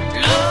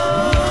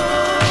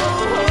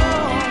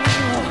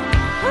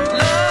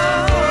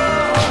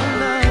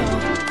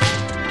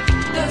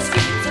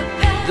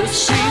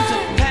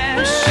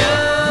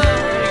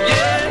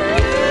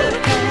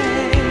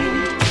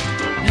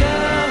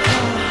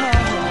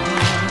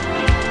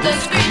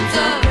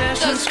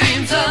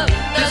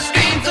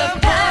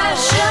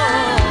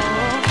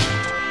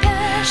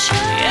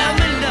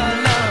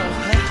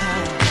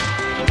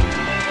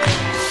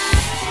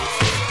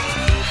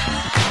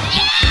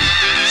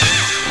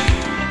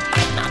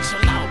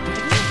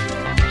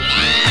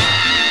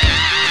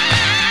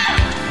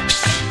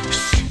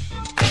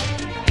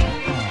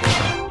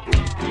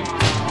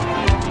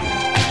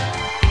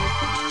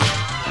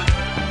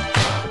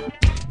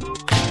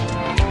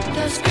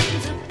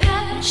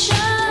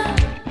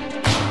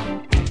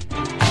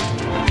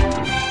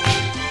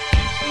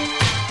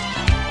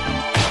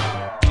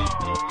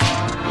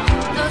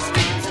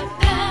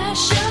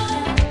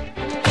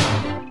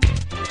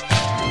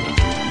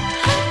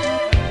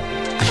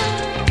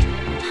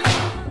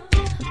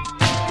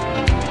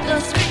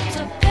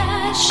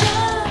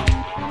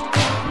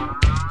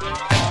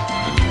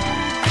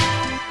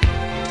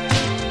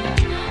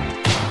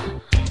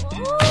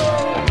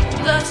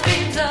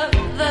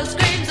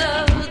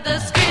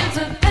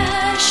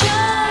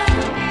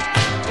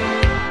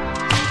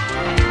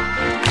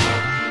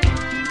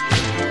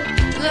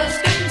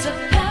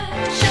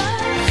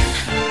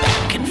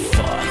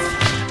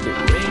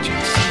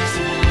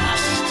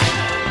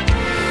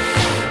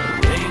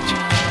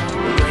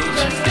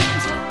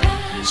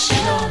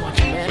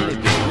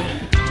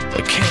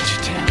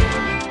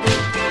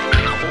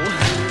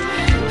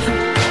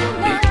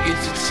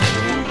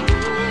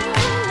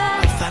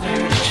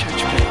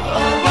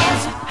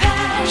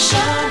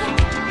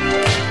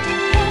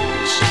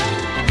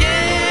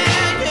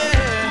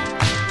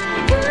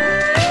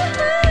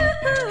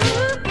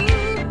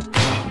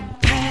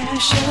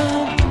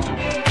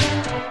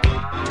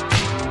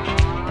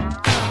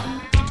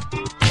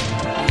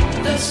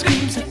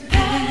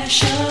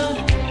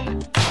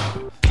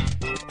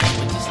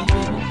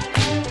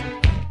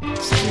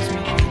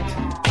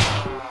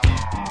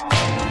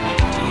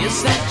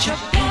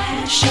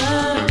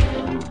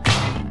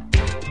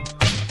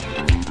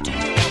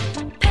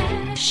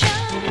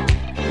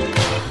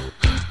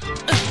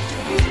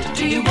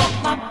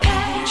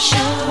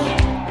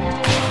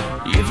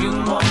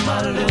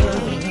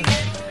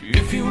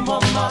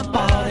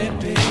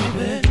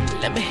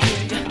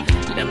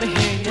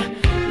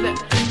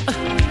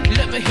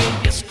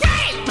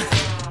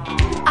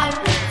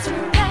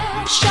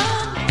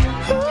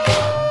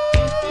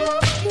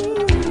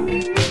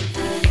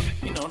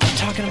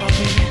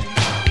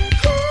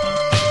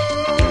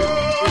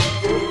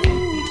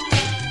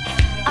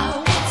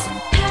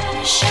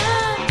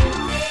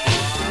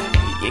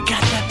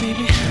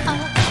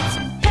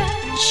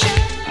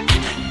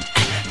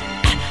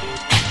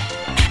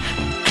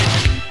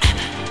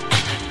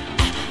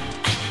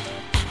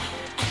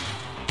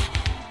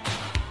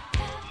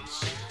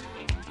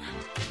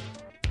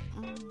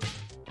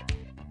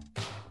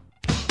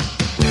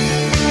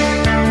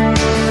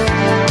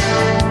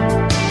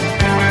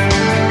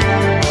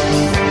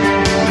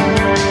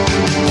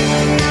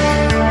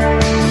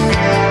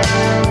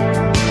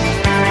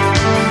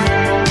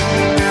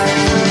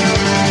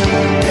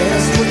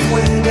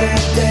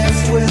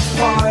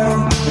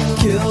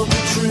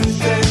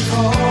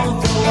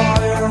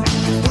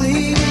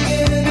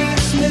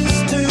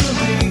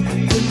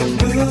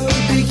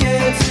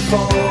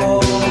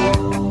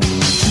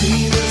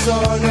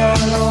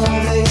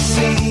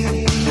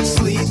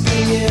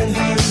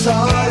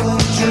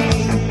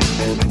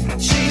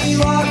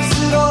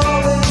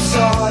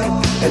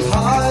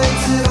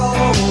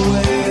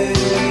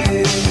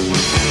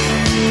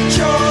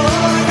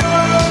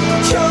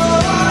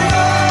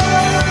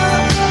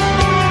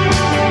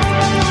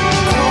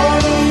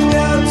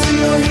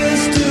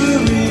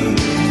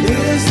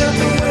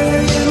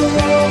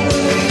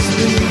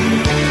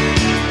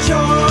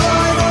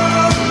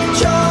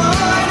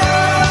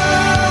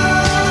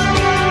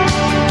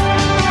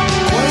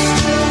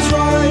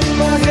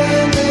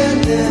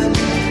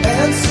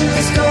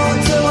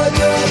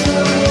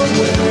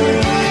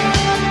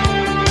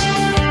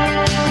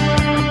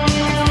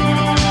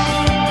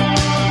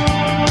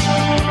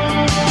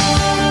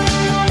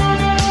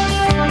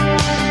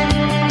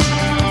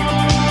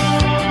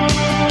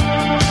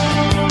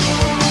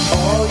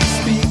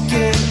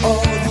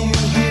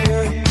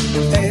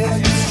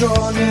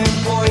 strong and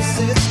voice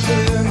is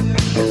clear.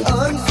 An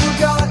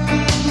unforgotten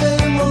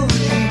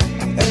memory,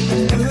 and the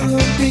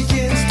moon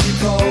begins to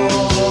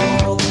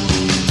call.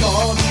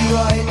 Called you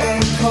right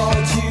and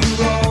called you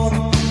wrong.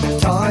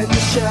 Time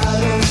the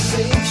shadows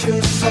sings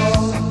your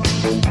song.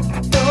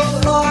 Don't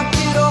lock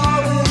it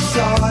all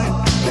inside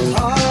and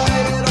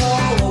hide it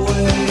all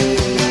away.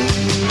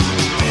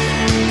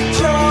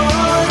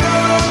 China,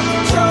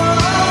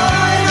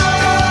 China,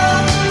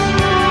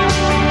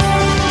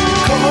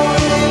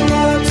 calling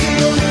out to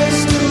your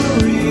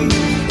history.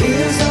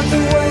 Is that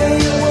the way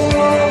it will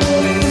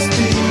always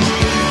be?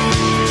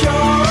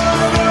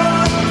 China,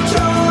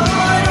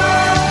 China,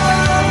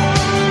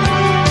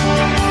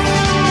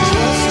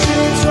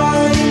 questions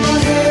right in my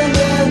head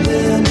and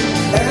then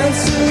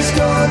answers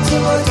gone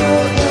till I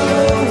don't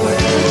know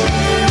when.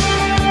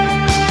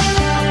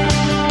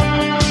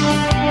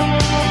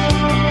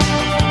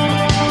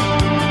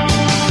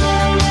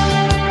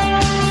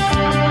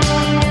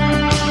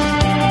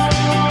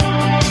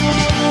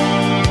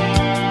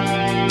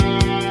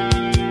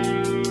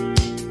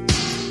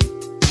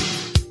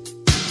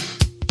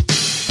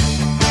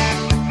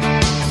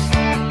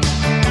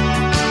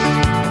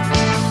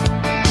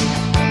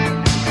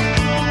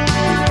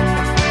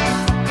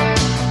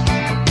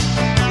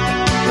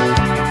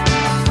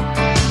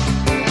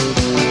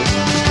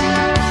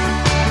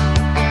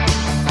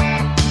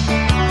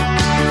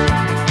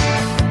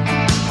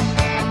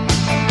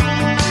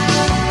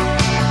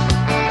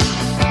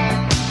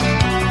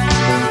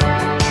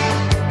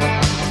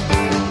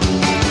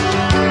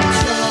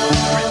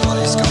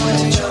 Everybody's going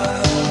to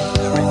China.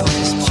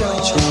 Everybody's going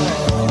to China.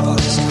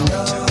 Everybody's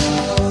coming to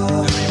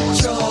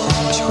Everyone's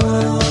calling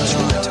China,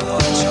 trying to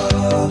want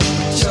China.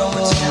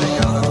 Someone's getting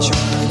out of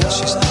China, but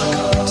she's not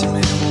coming to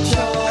me.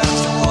 As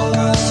the world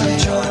goes through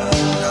China,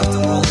 as the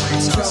world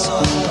waits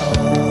outside,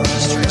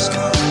 industries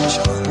covering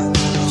China,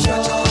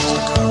 hotels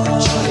are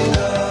covering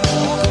China.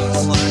 Walking,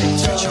 floating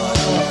through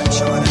China, and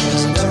China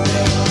isn't to me.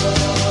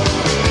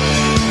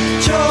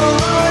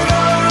 China,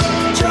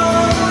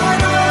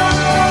 China,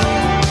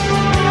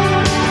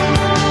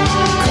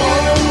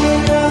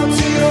 calling out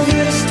to your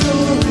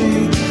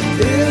history.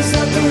 Is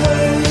that the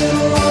way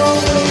it'll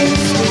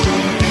always be?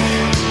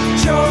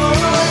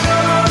 China,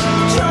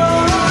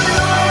 China,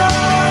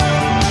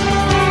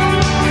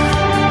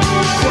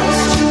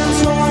 questions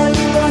right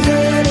in my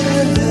head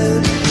and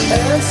then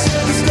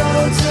answers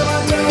gone till I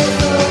don't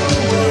know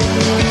when.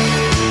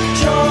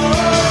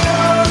 China,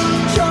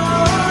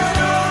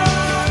 China.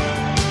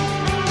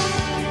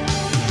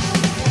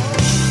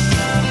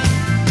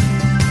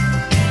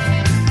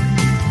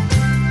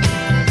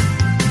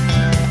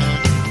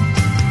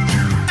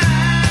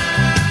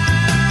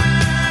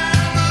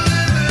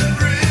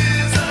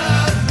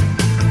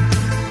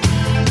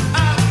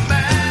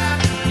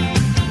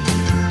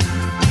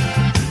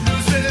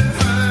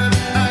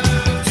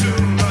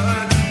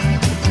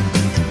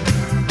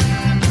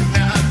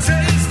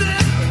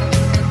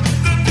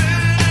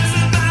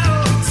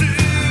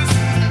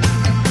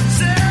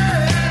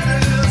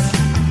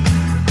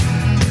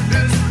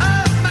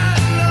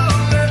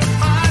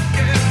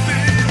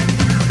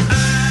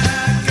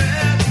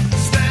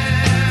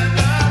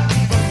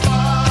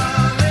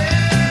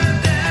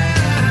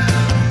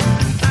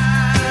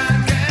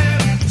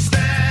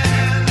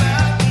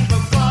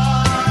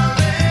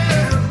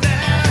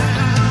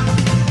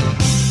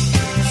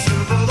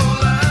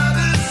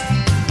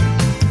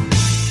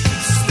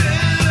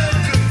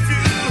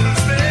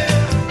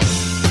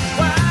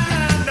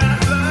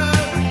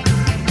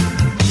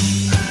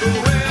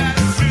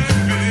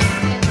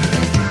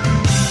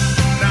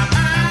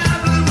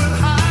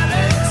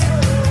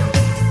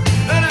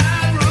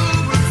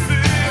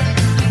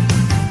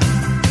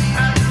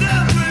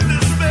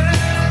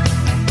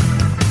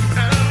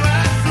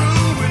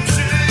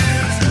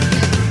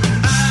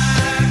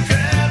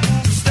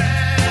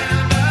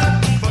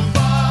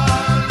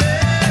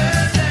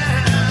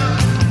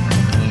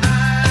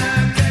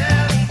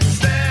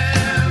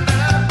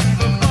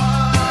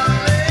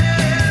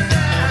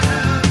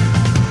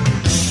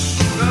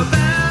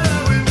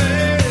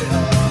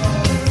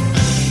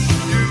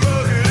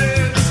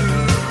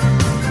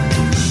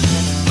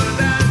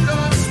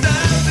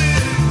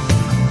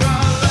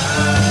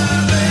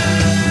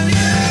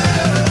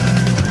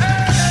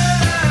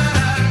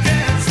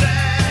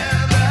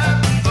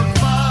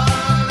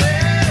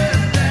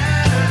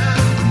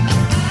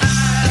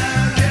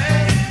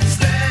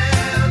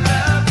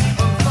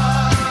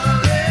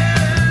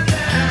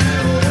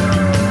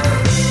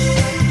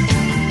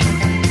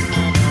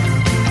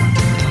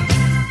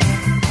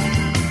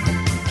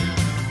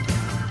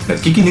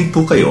 Nakikinig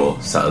po kayo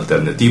sa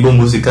alternatibong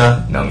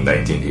musika ng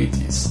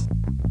 1980s.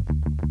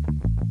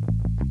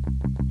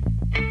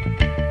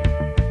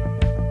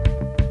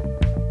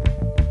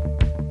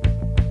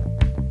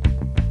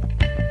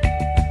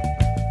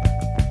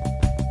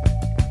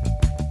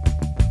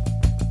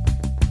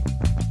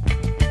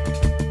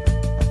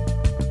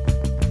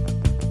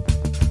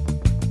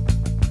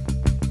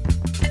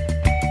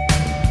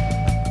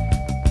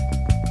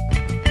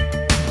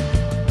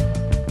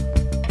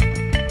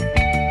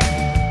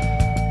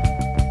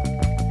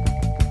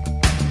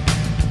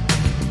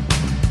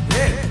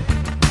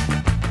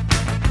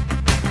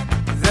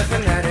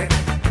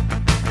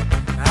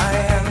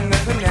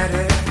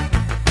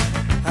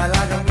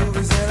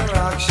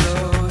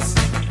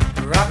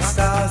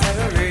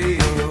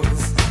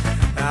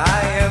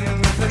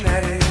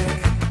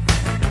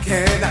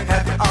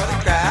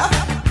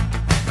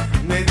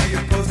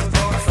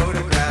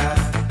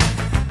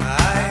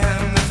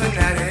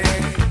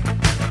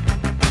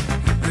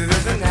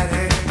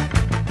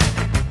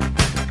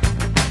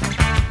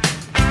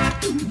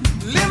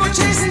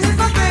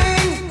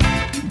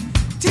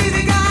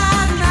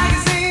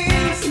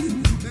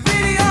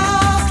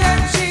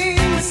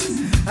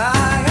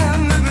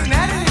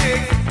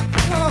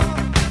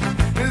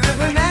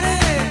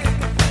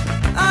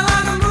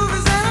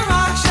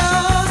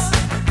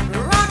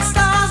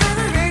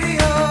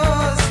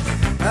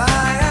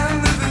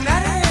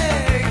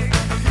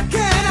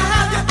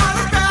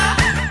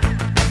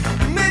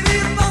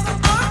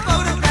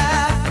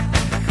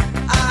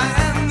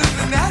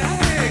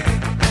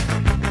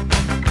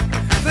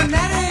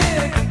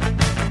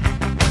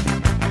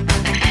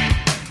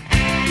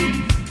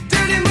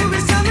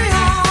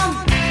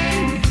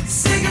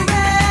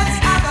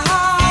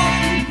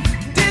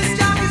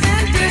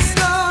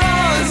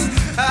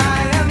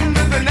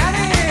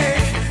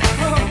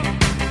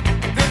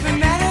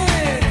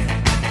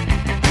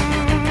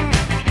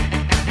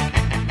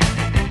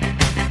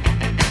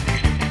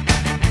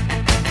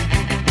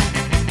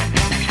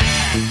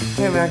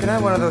 man, can I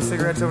have one of those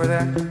cigarettes over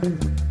there?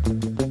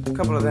 A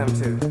couple of them,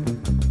 too.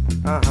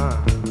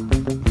 Uh-huh.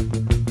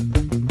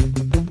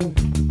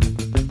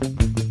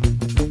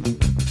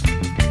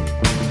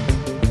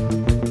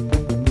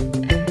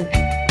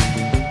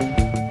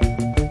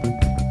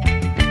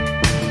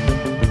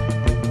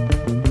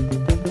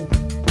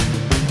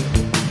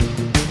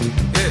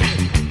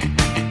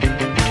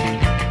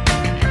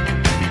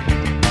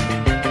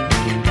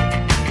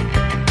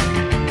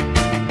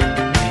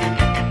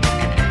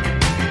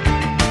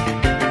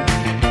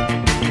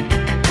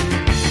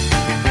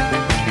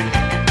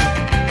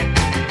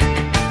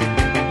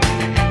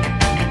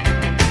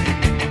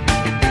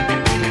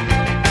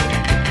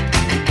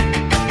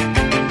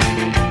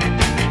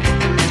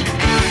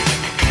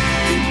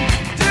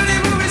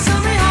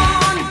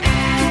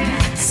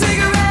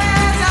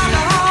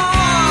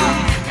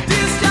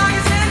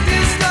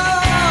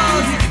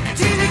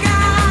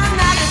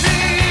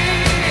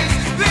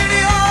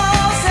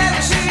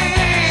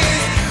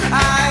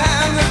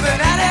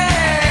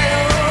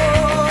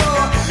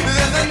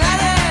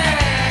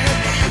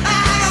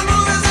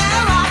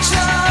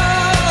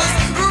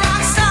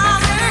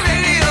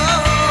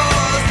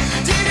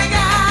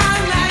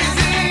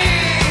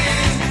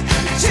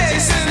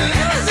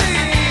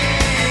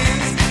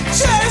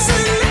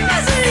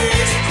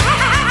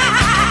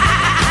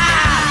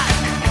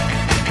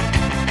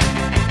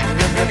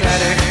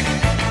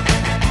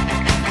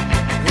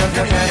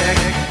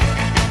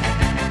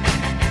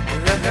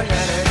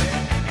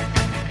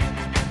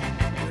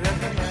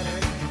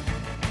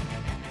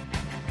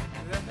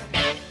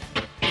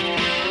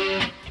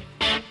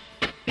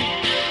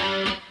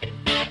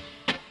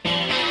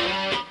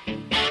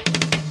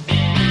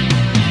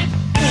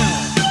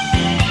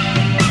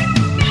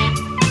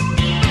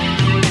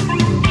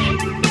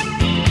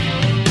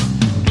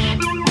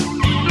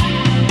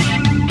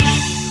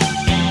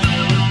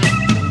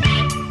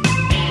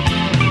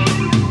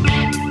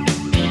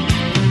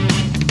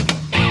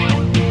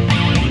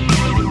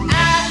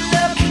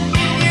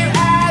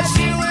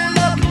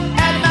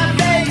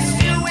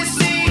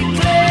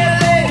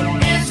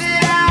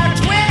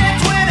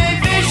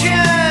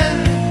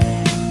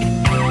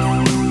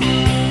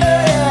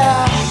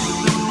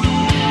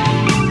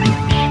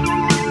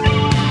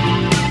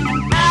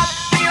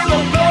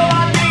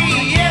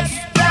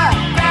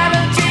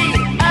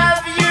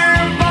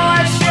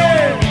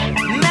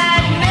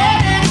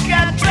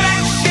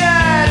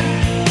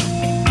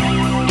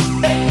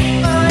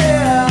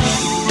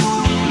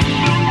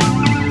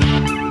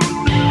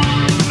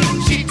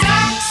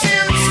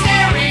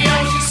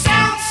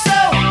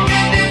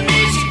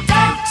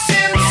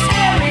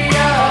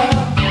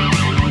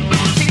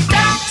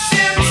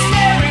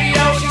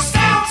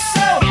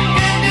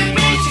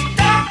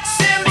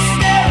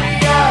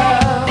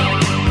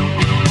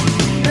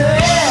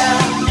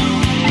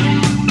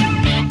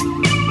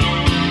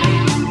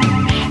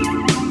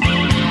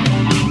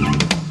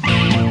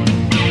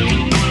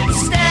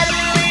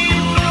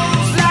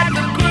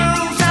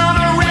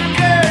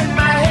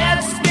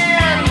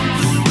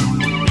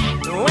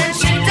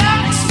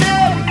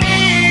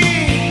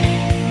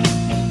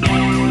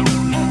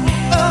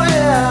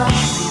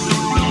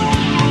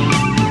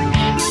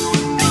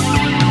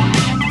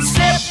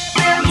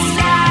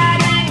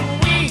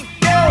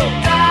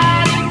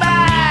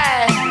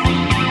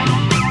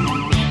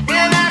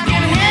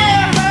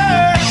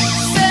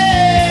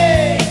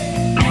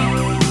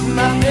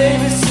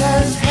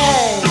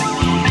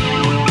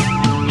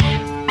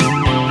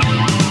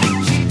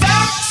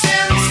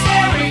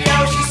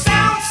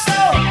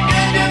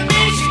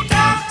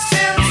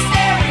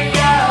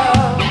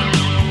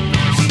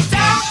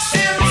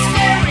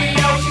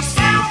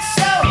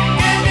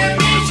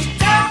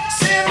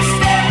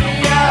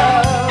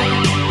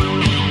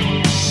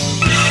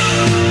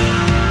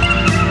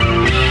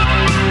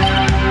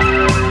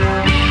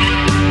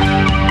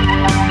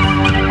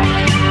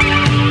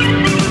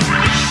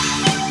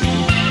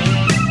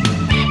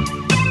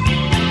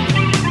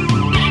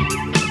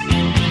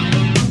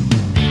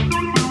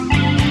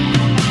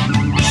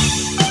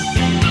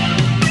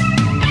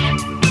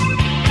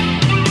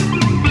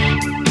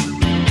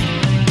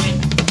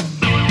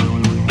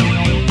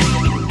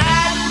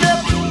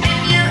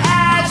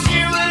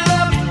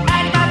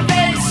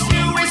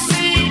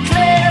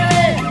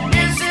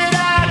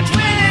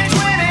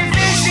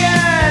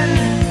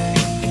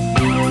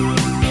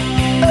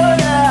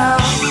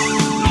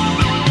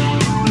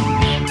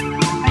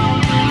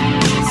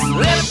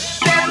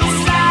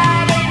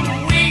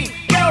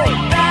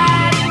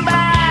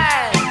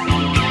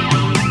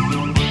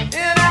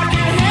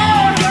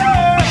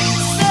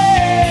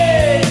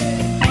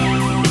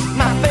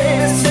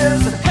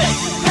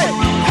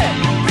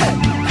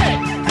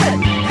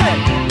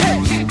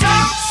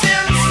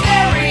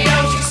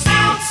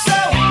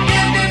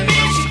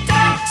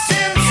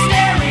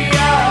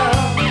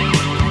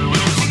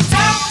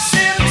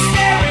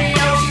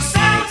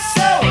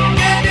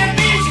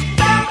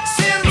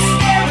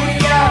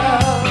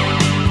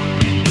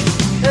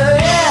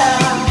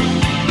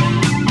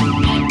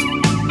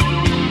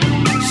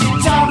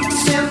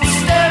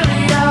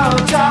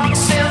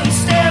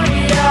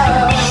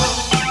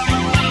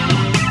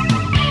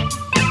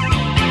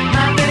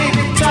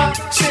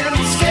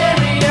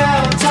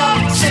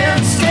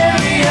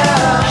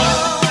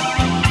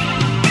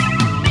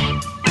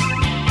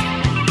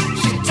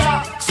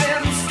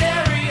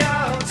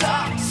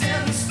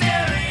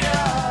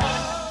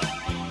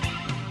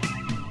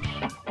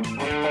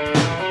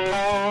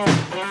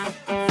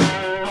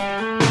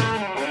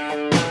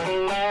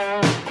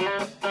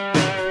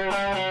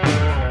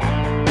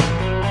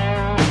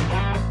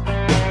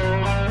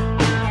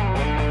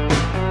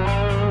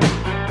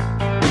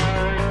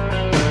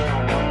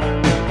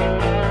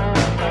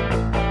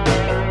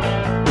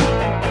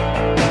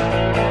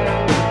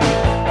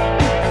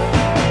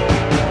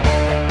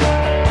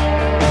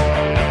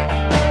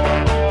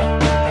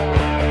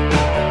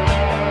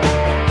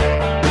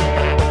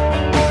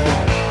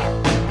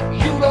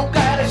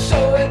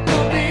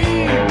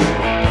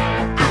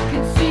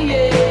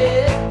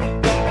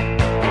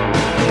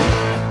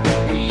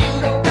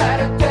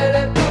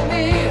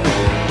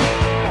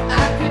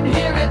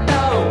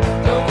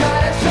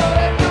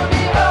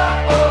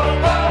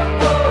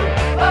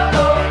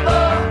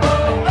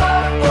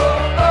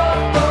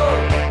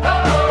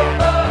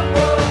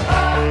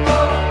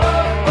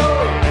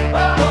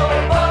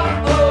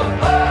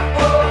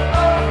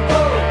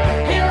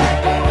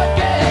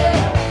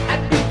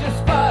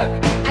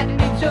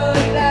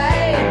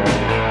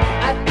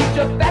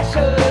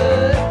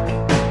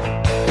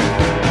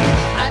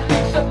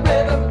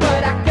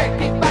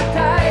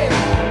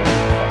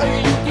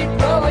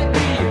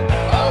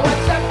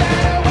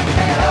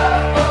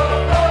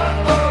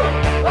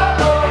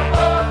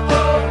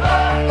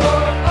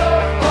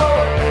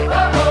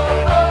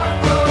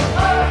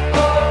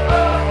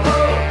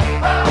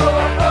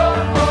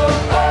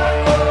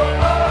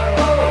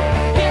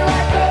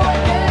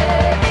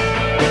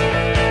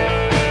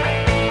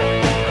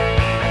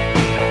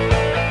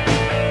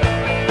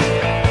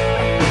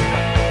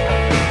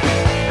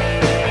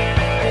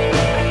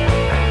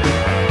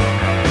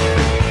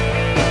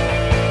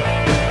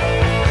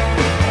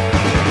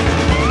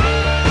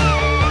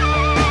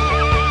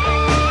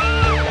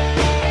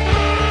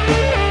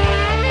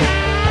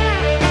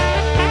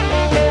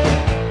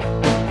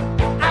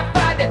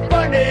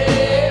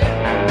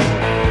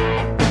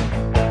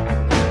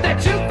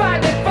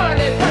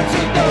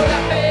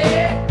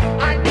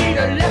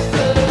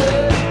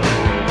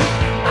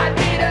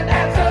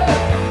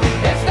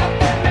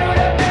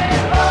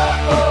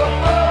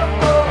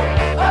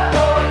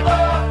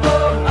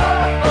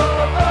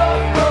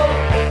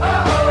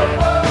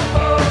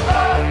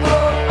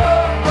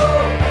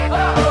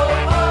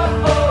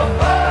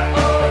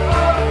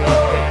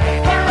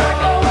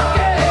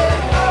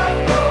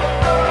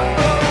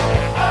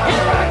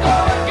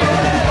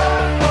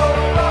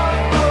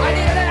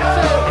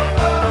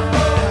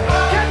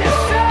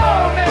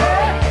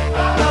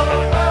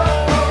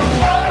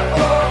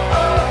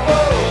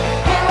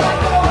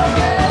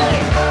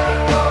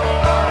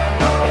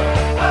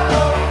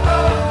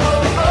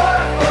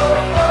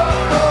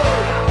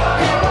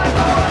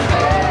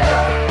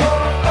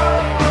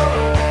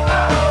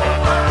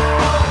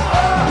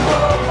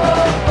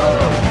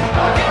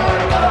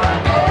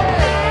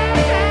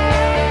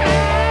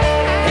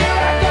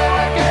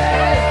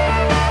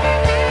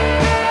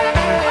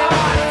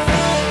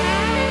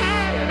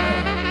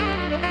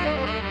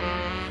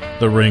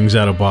 The Rings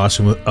out of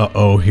Boston with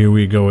Uh-Oh, Here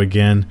We Go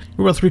Again.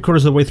 We're about 3/4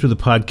 of the way through the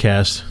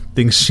podcast.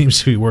 Things seems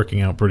to be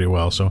working out pretty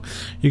well, so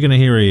you're going to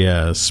hear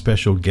a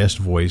special guest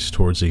voice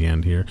towards the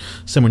end here.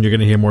 Someone you're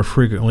going to hear more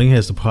frequently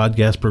as the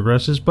podcast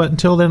progresses, but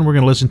until then, we're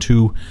going to listen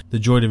to the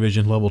Joy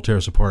Division, Love Will Tear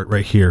Us Apart,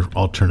 right here,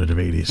 Alternative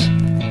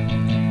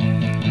 80s.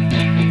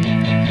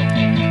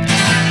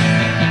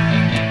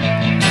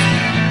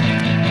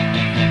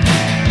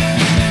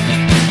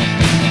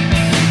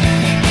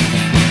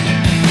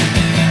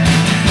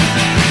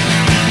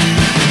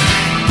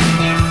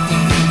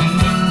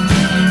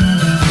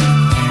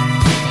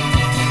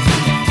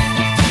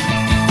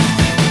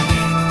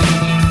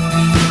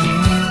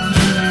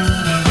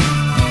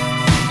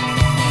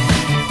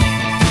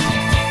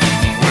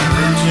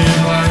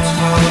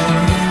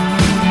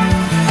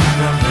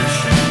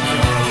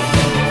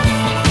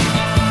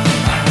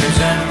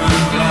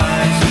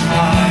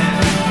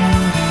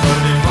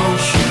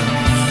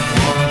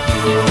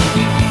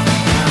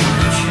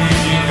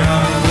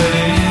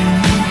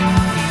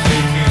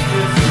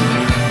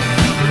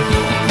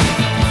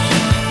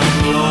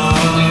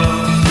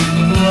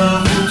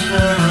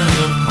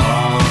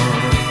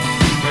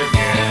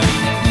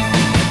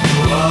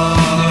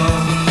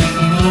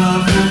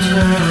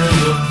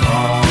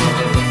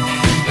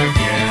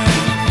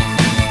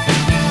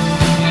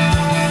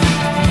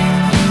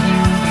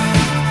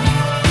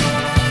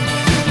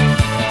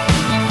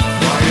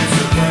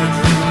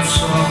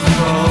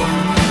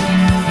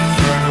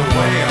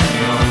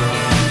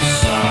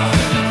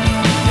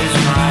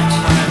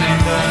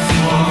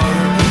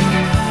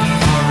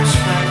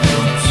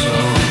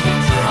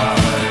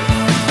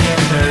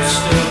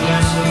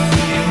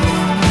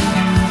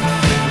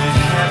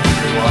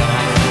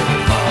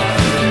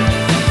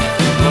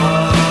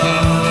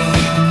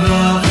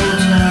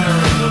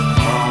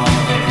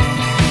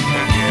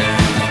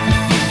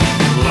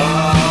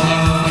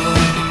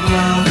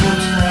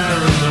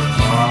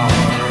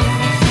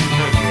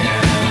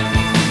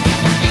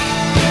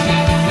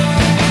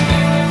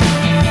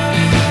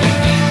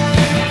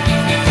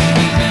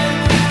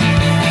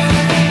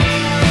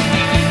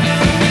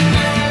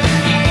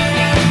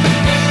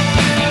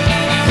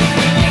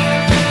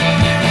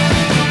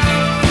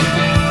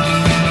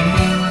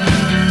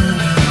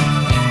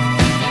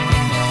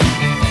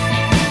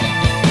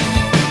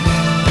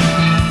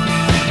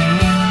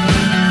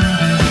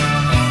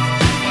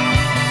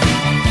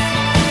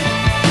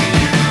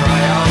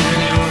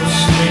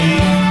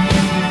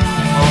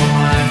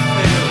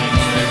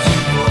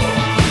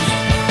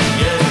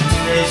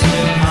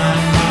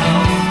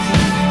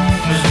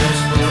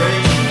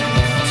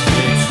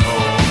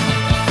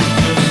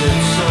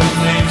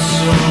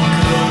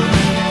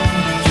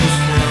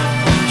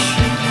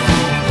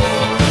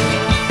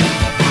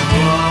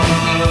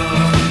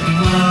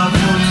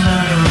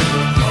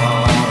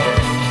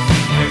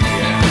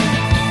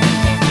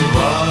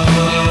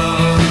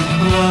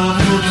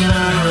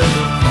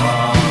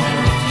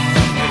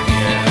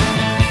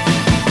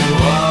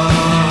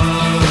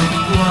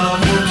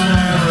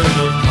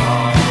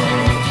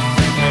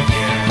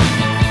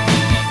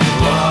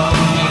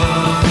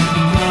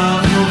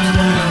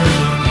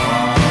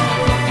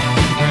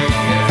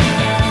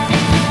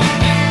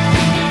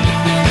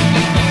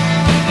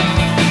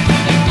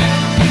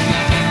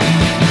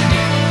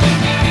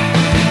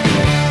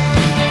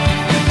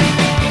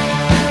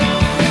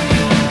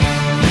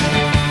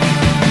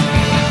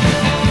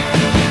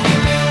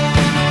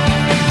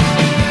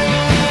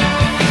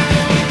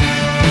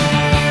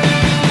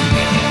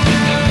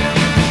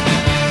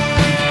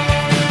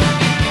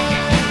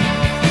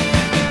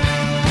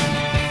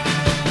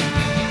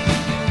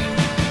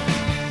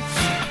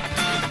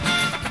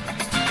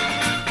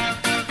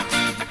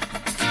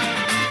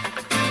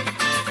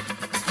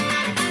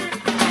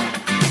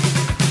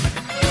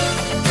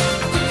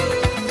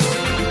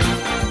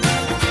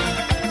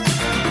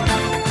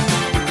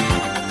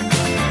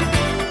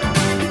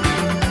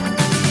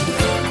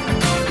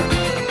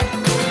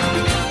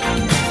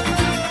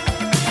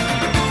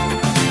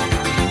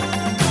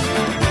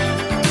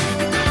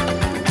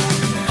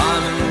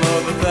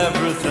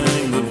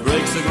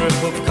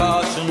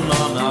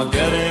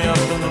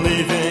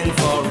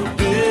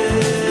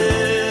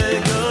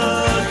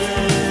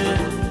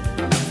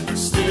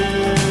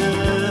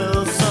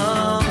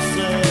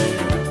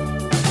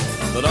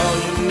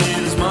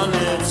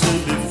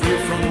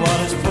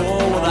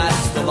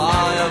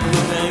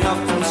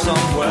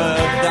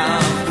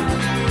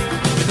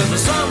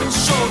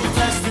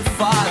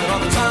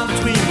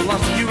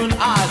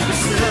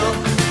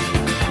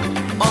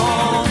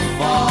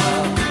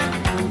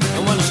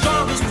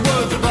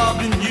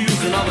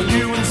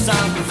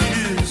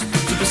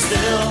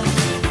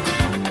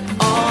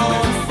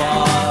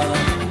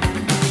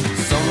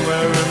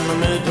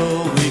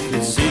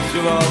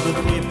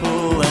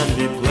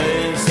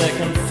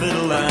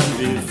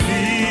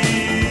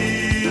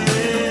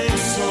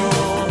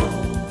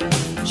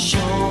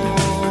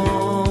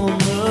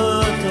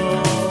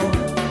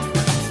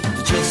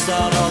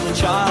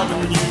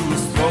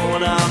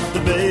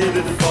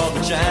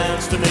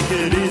 chance to make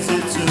it easy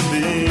to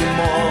be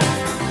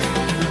more.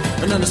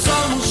 And then the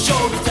sun will show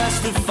to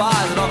testify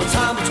that all the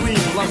time between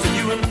belongs to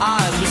you and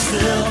I. We're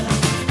still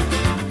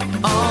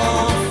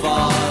on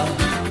fire.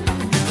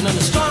 And then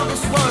the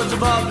strongest words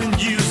have all been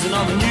used, and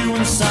all the new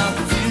ones sound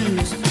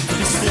confused.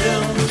 We're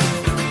still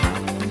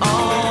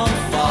on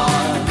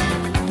fire.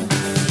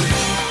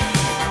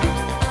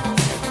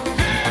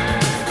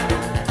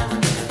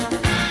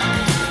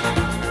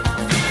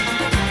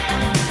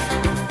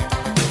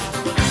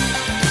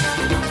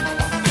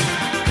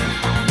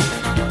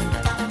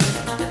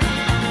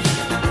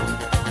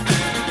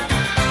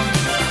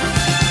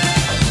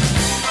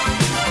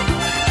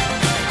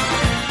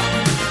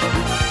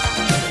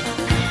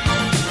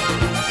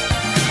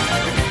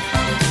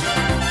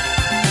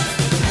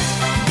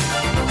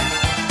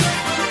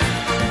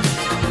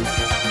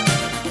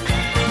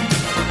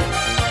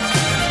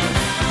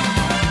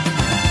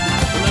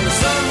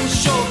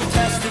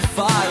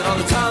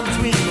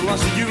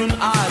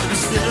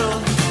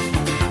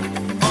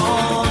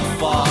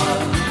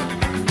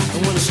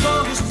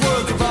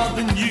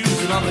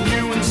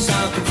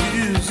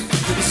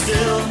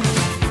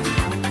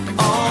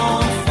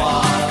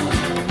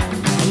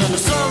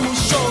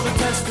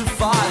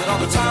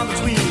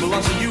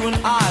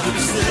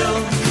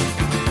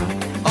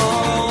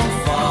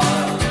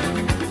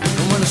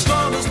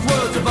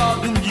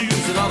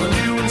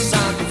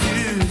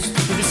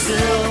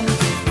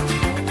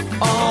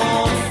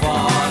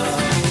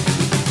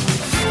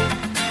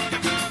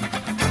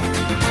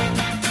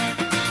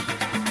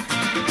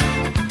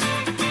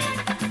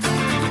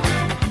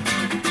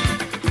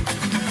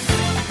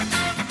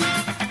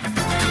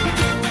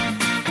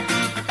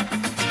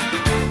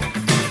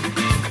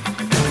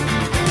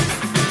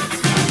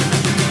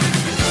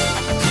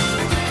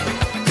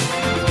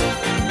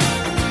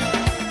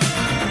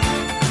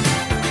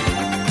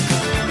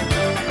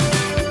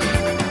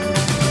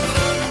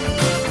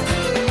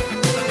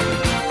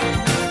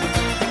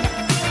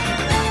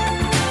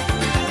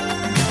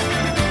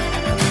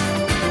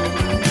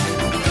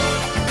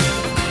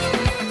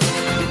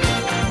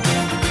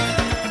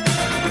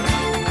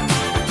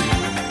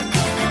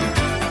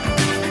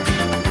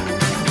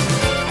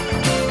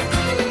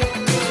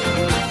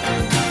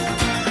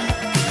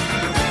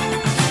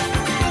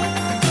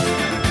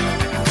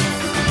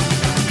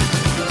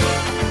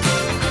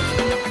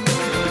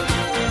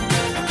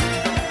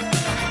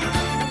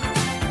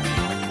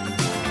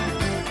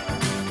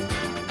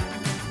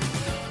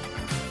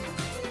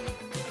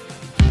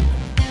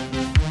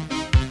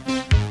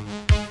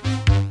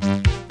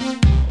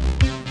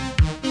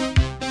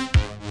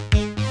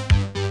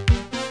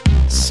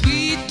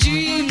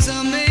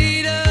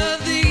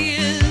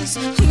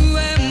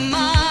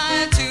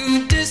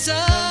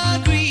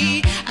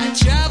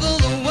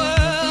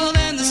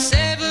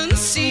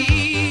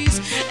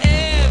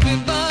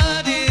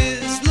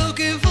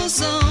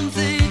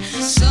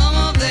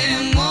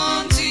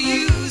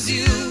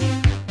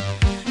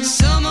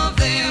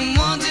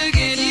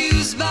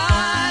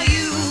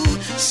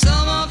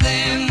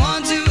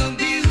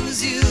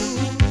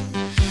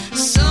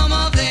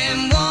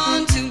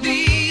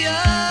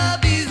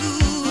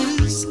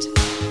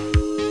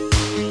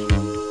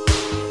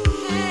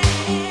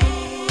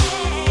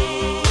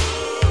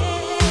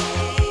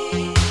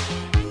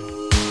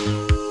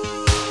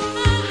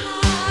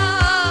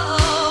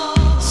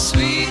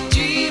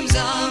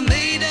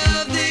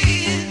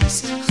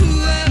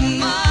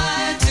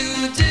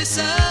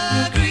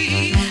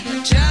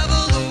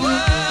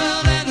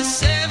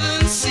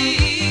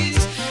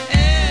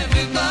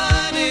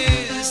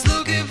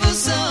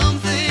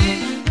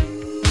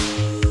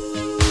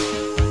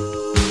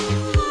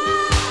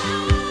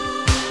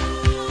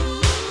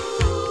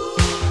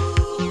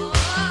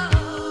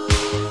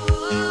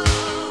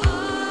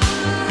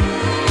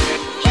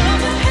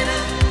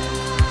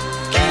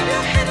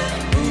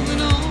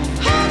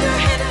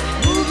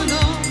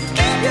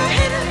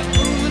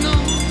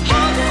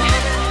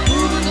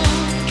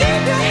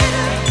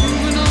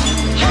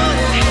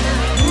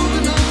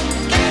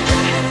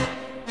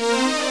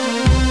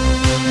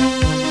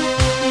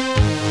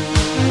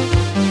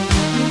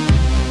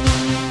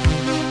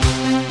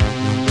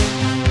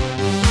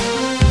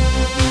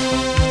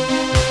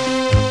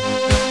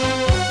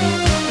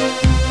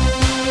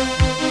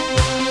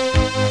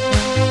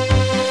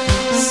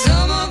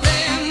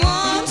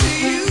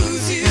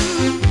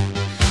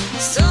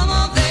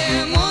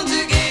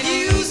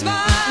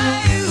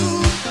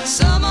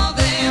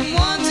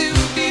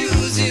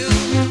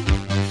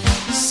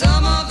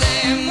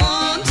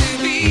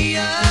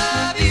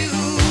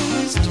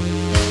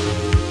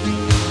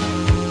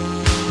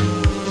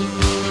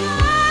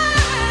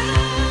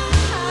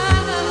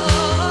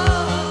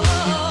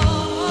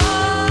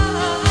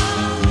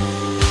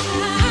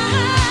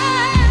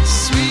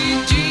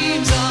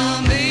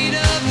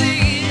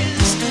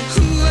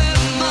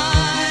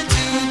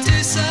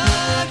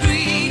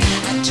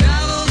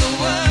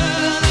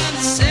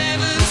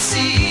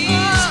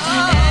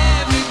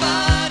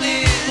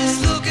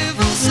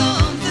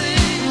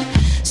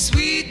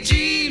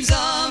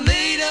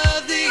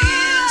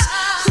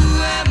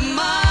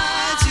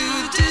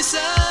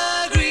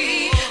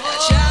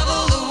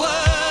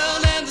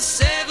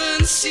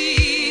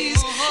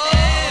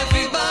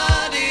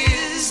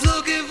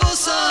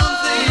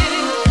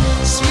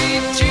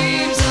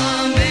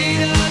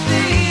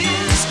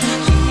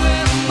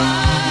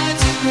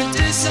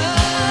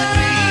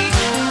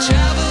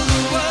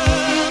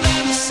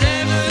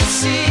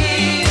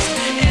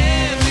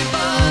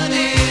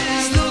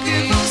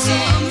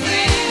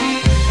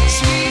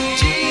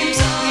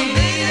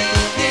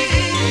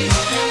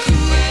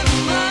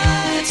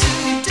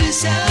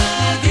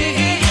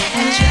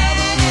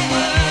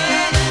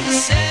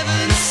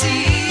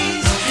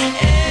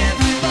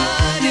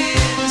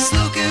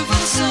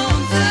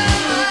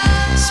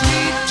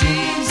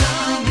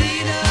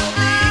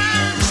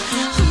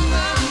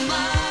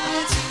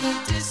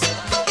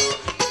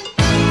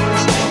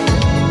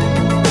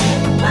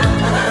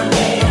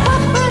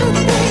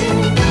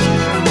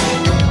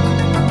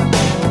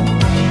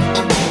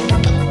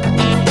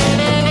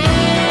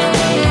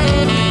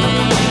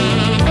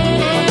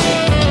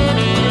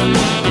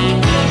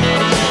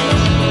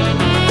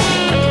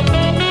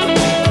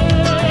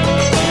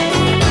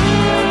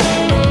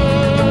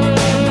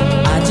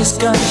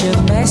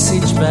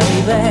 message,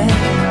 baby.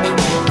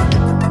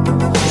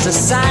 It's a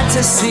sight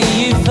to see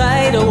you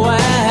fade away.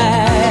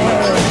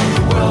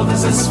 The world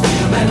is a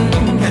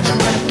swimming, catch your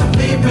breath and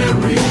leave me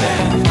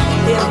reeling.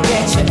 It'll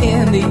get you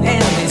in the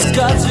end, it's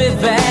God's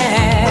revenge.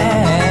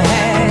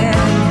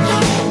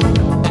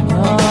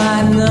 Oh, I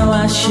know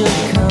I should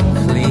come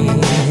clean,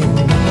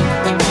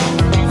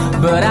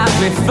 but I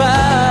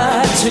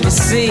prefer to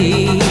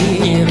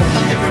deceive.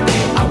 Every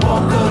day I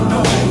walk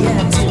alone,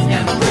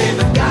 and pray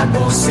that God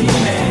won't see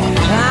me.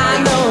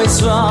 I know it's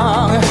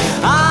wrong,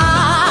 I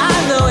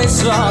know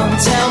it's wrong.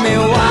 Tell me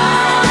why.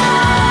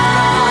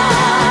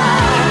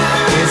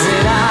 Is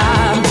it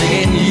I'm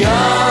digging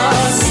your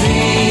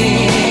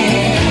sin?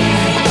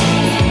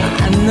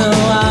 I know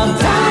I'll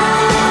die.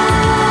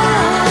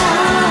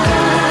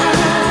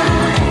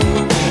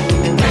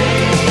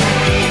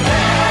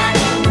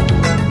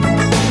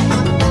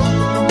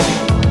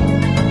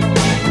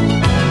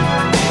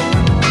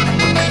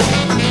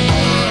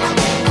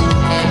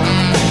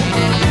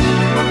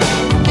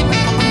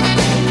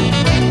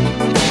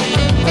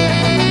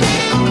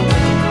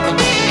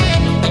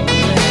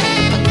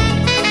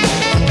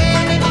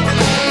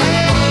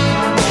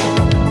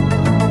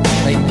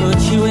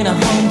 In a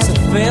home to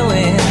fill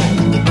in.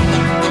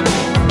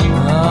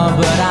 Oh,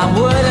 but I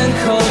wouldn't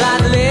call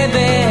that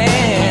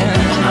living.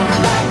 I'm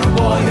like a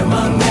boy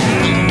among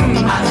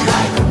men. I'm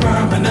like a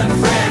permanent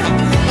friend.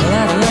 Well,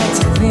 I'd like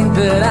to think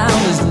that I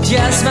was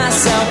just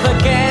myself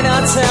again.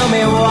 Oh, tell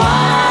me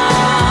why.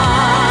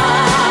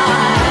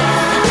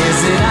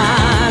 Is it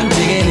I'm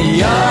digging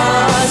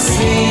your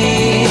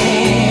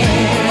sin?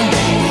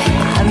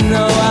 I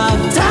know I'll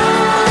die.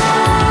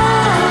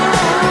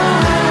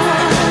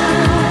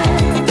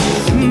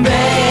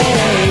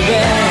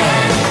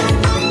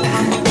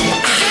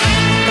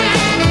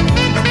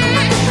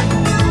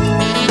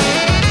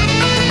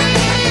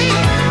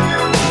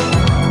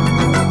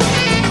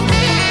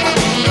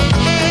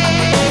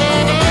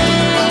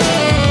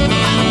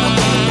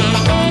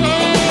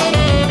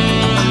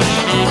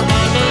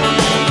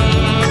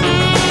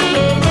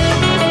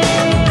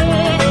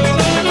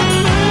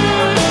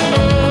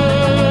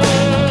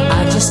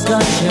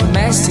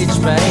 Message,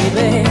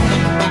 baby.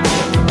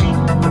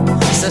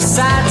 So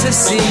sad to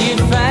see you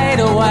fade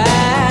away.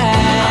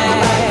 I'm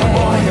like a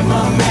boy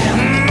among men.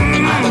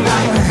 I'm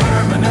like a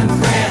permanent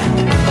friend.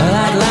 Well,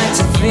 I'd like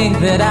to think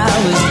that I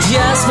was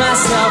just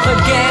myself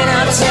again.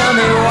 Now tell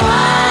me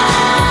why.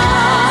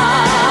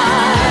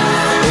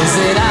 Is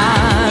it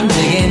I'm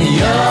digging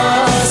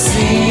your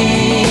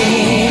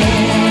sin?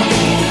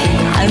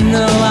 I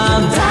know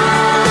I'll die.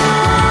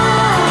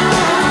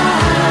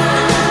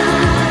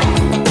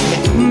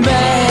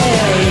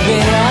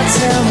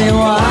 Tell me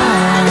why.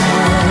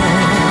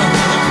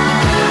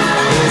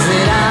 Is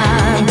it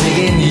I'm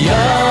digging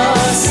your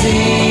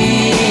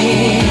sin?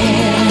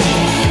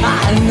 I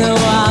know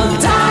I'll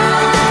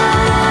die,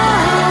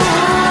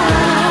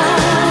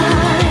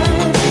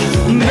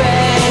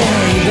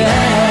 baby.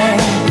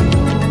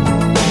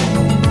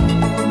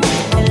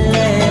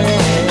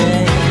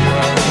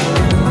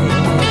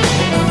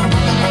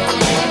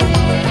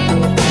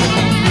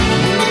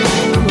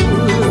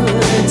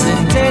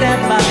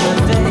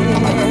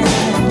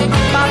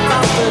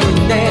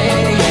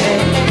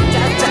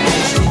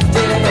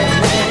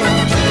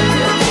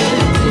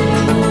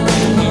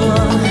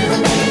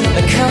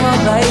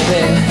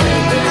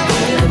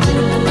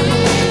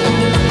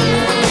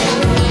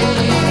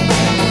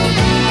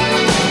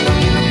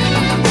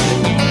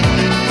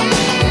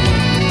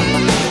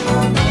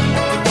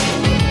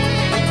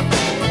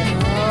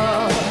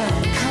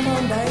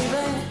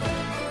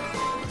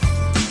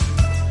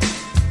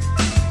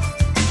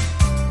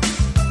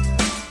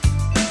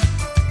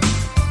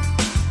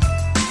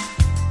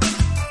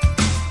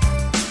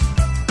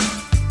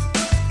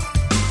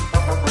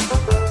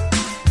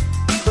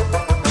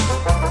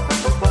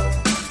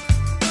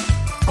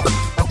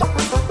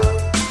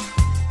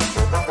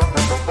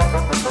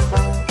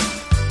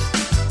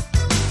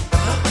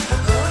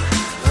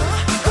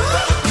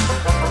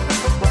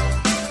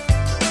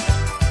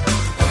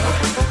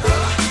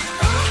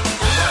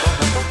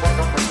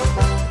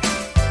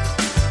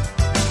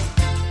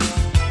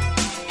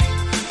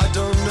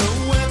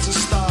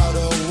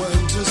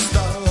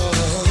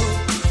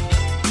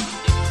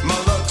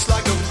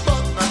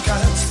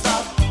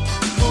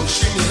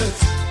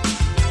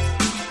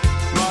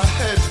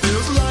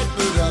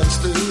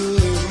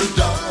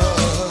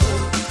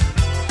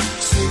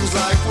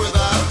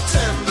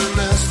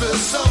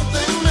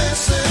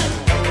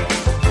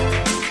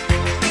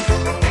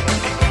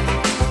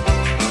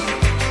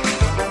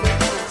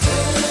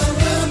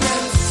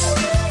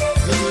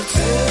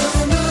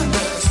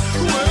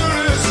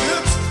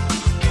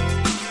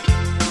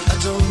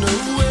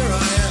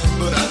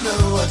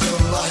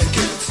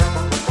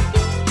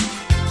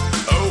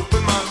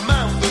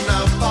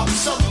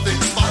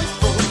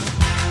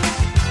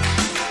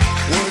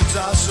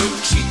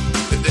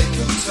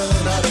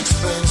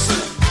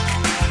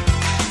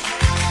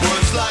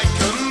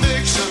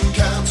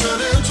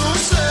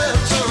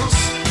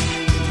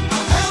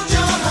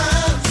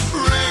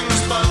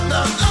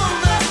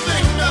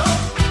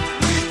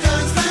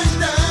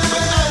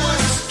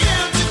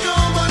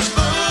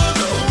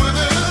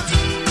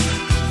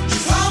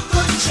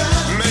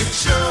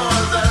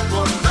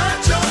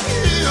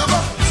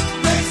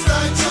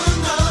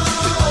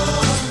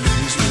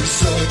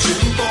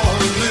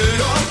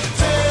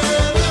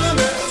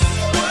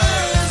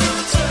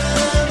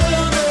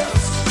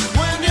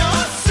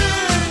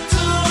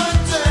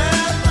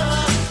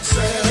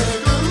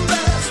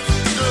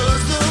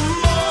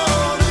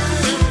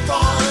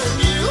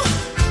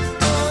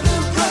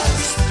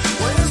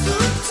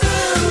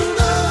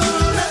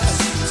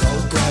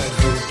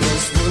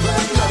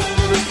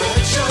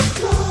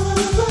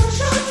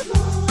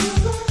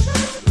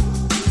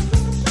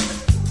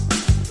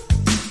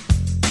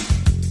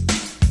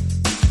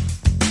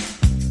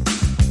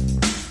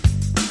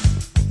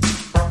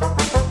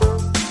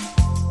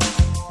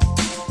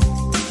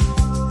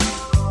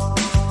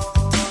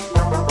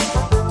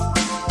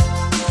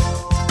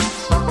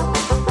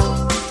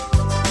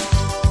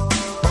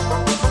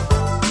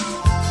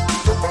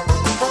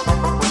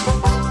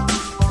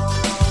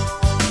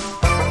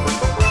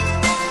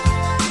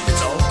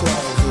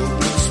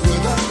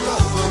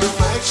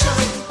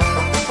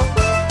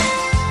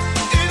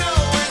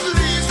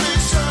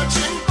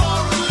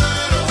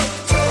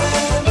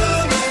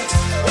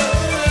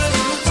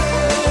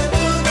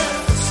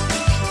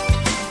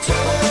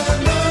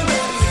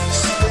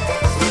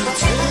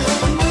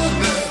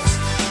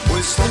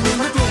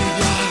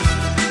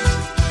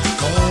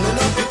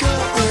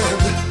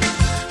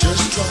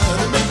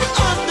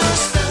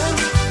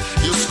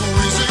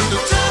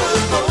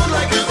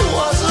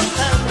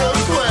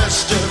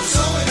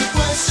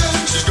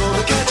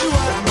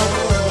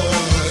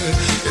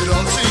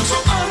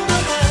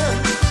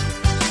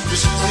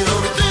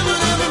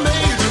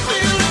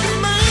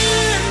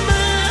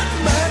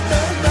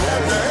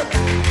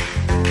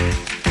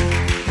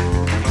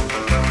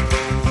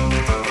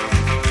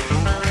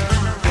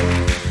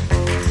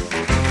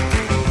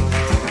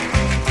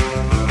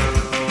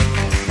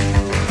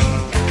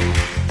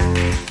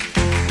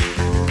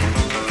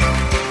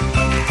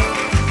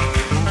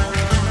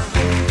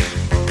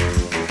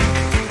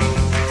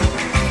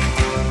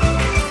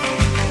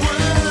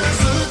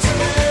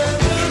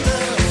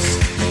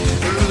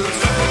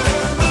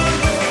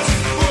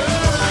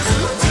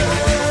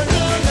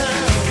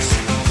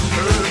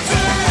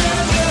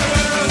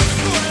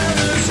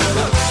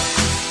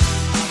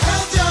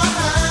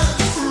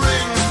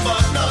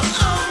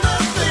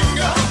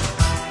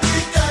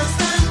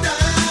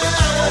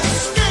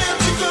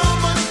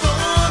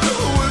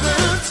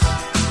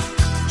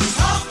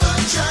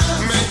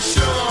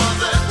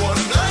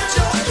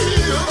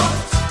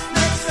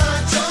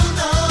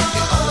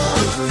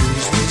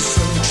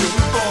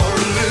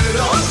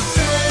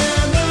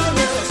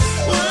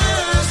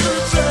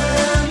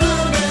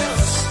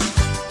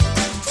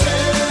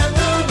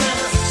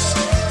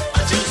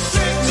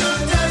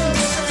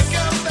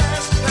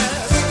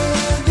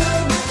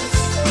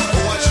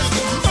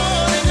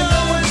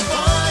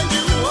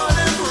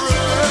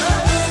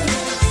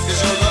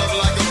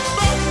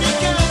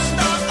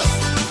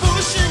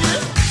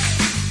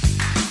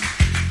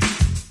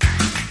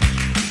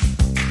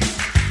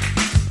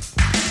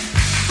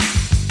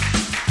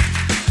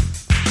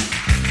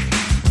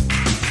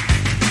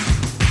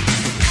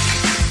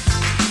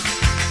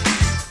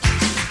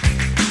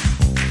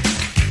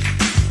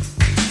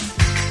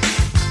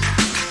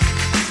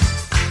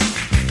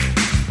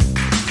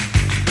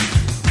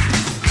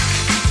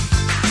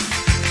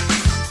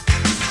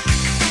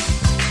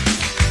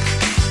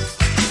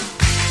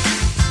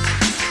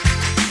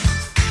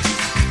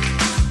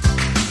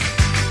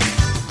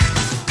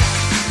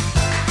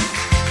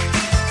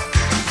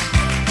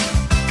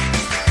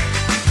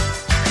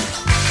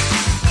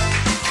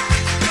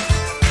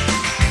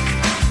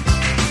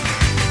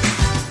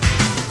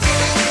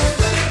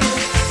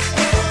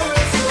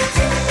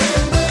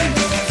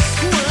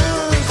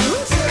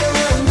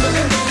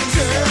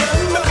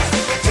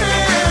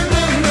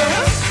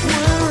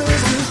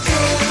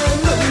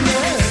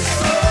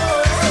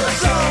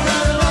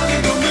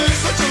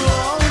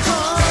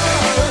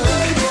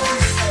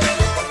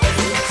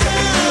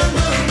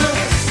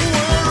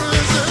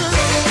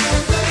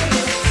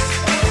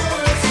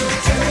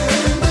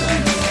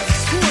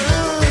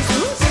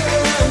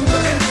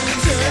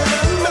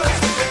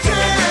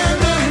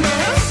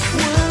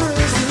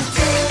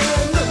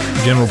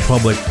 general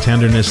public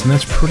tenderness, and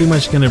that's pretty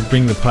much going to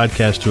bring the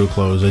podcast to a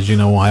close. As you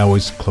know, I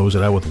always close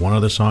it out with one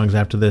of the songs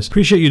after this.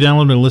 Appreciate you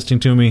downloading and listening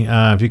to me.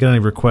 If you got any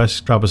requests,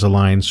 drop us a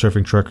line,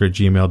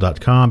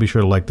 surfingtrucker@gmail.com. Be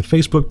sure to like the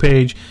Facebook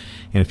page.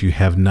 And if you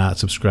have not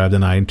subscribed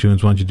on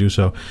iTunes, why don't you do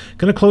so?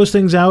 Going to close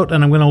things out,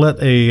 and I'm going to let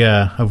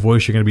a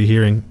voice you're going to be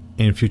hearing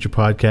in future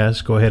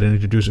podcasts go ahead and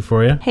introduce it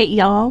for you. Hey,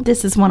 y'all.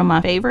 This is one of my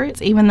favorites.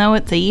 Even though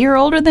it's a year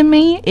older than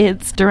me,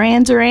 it's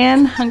Duran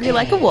Duran, Hungry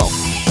Like a Wolf.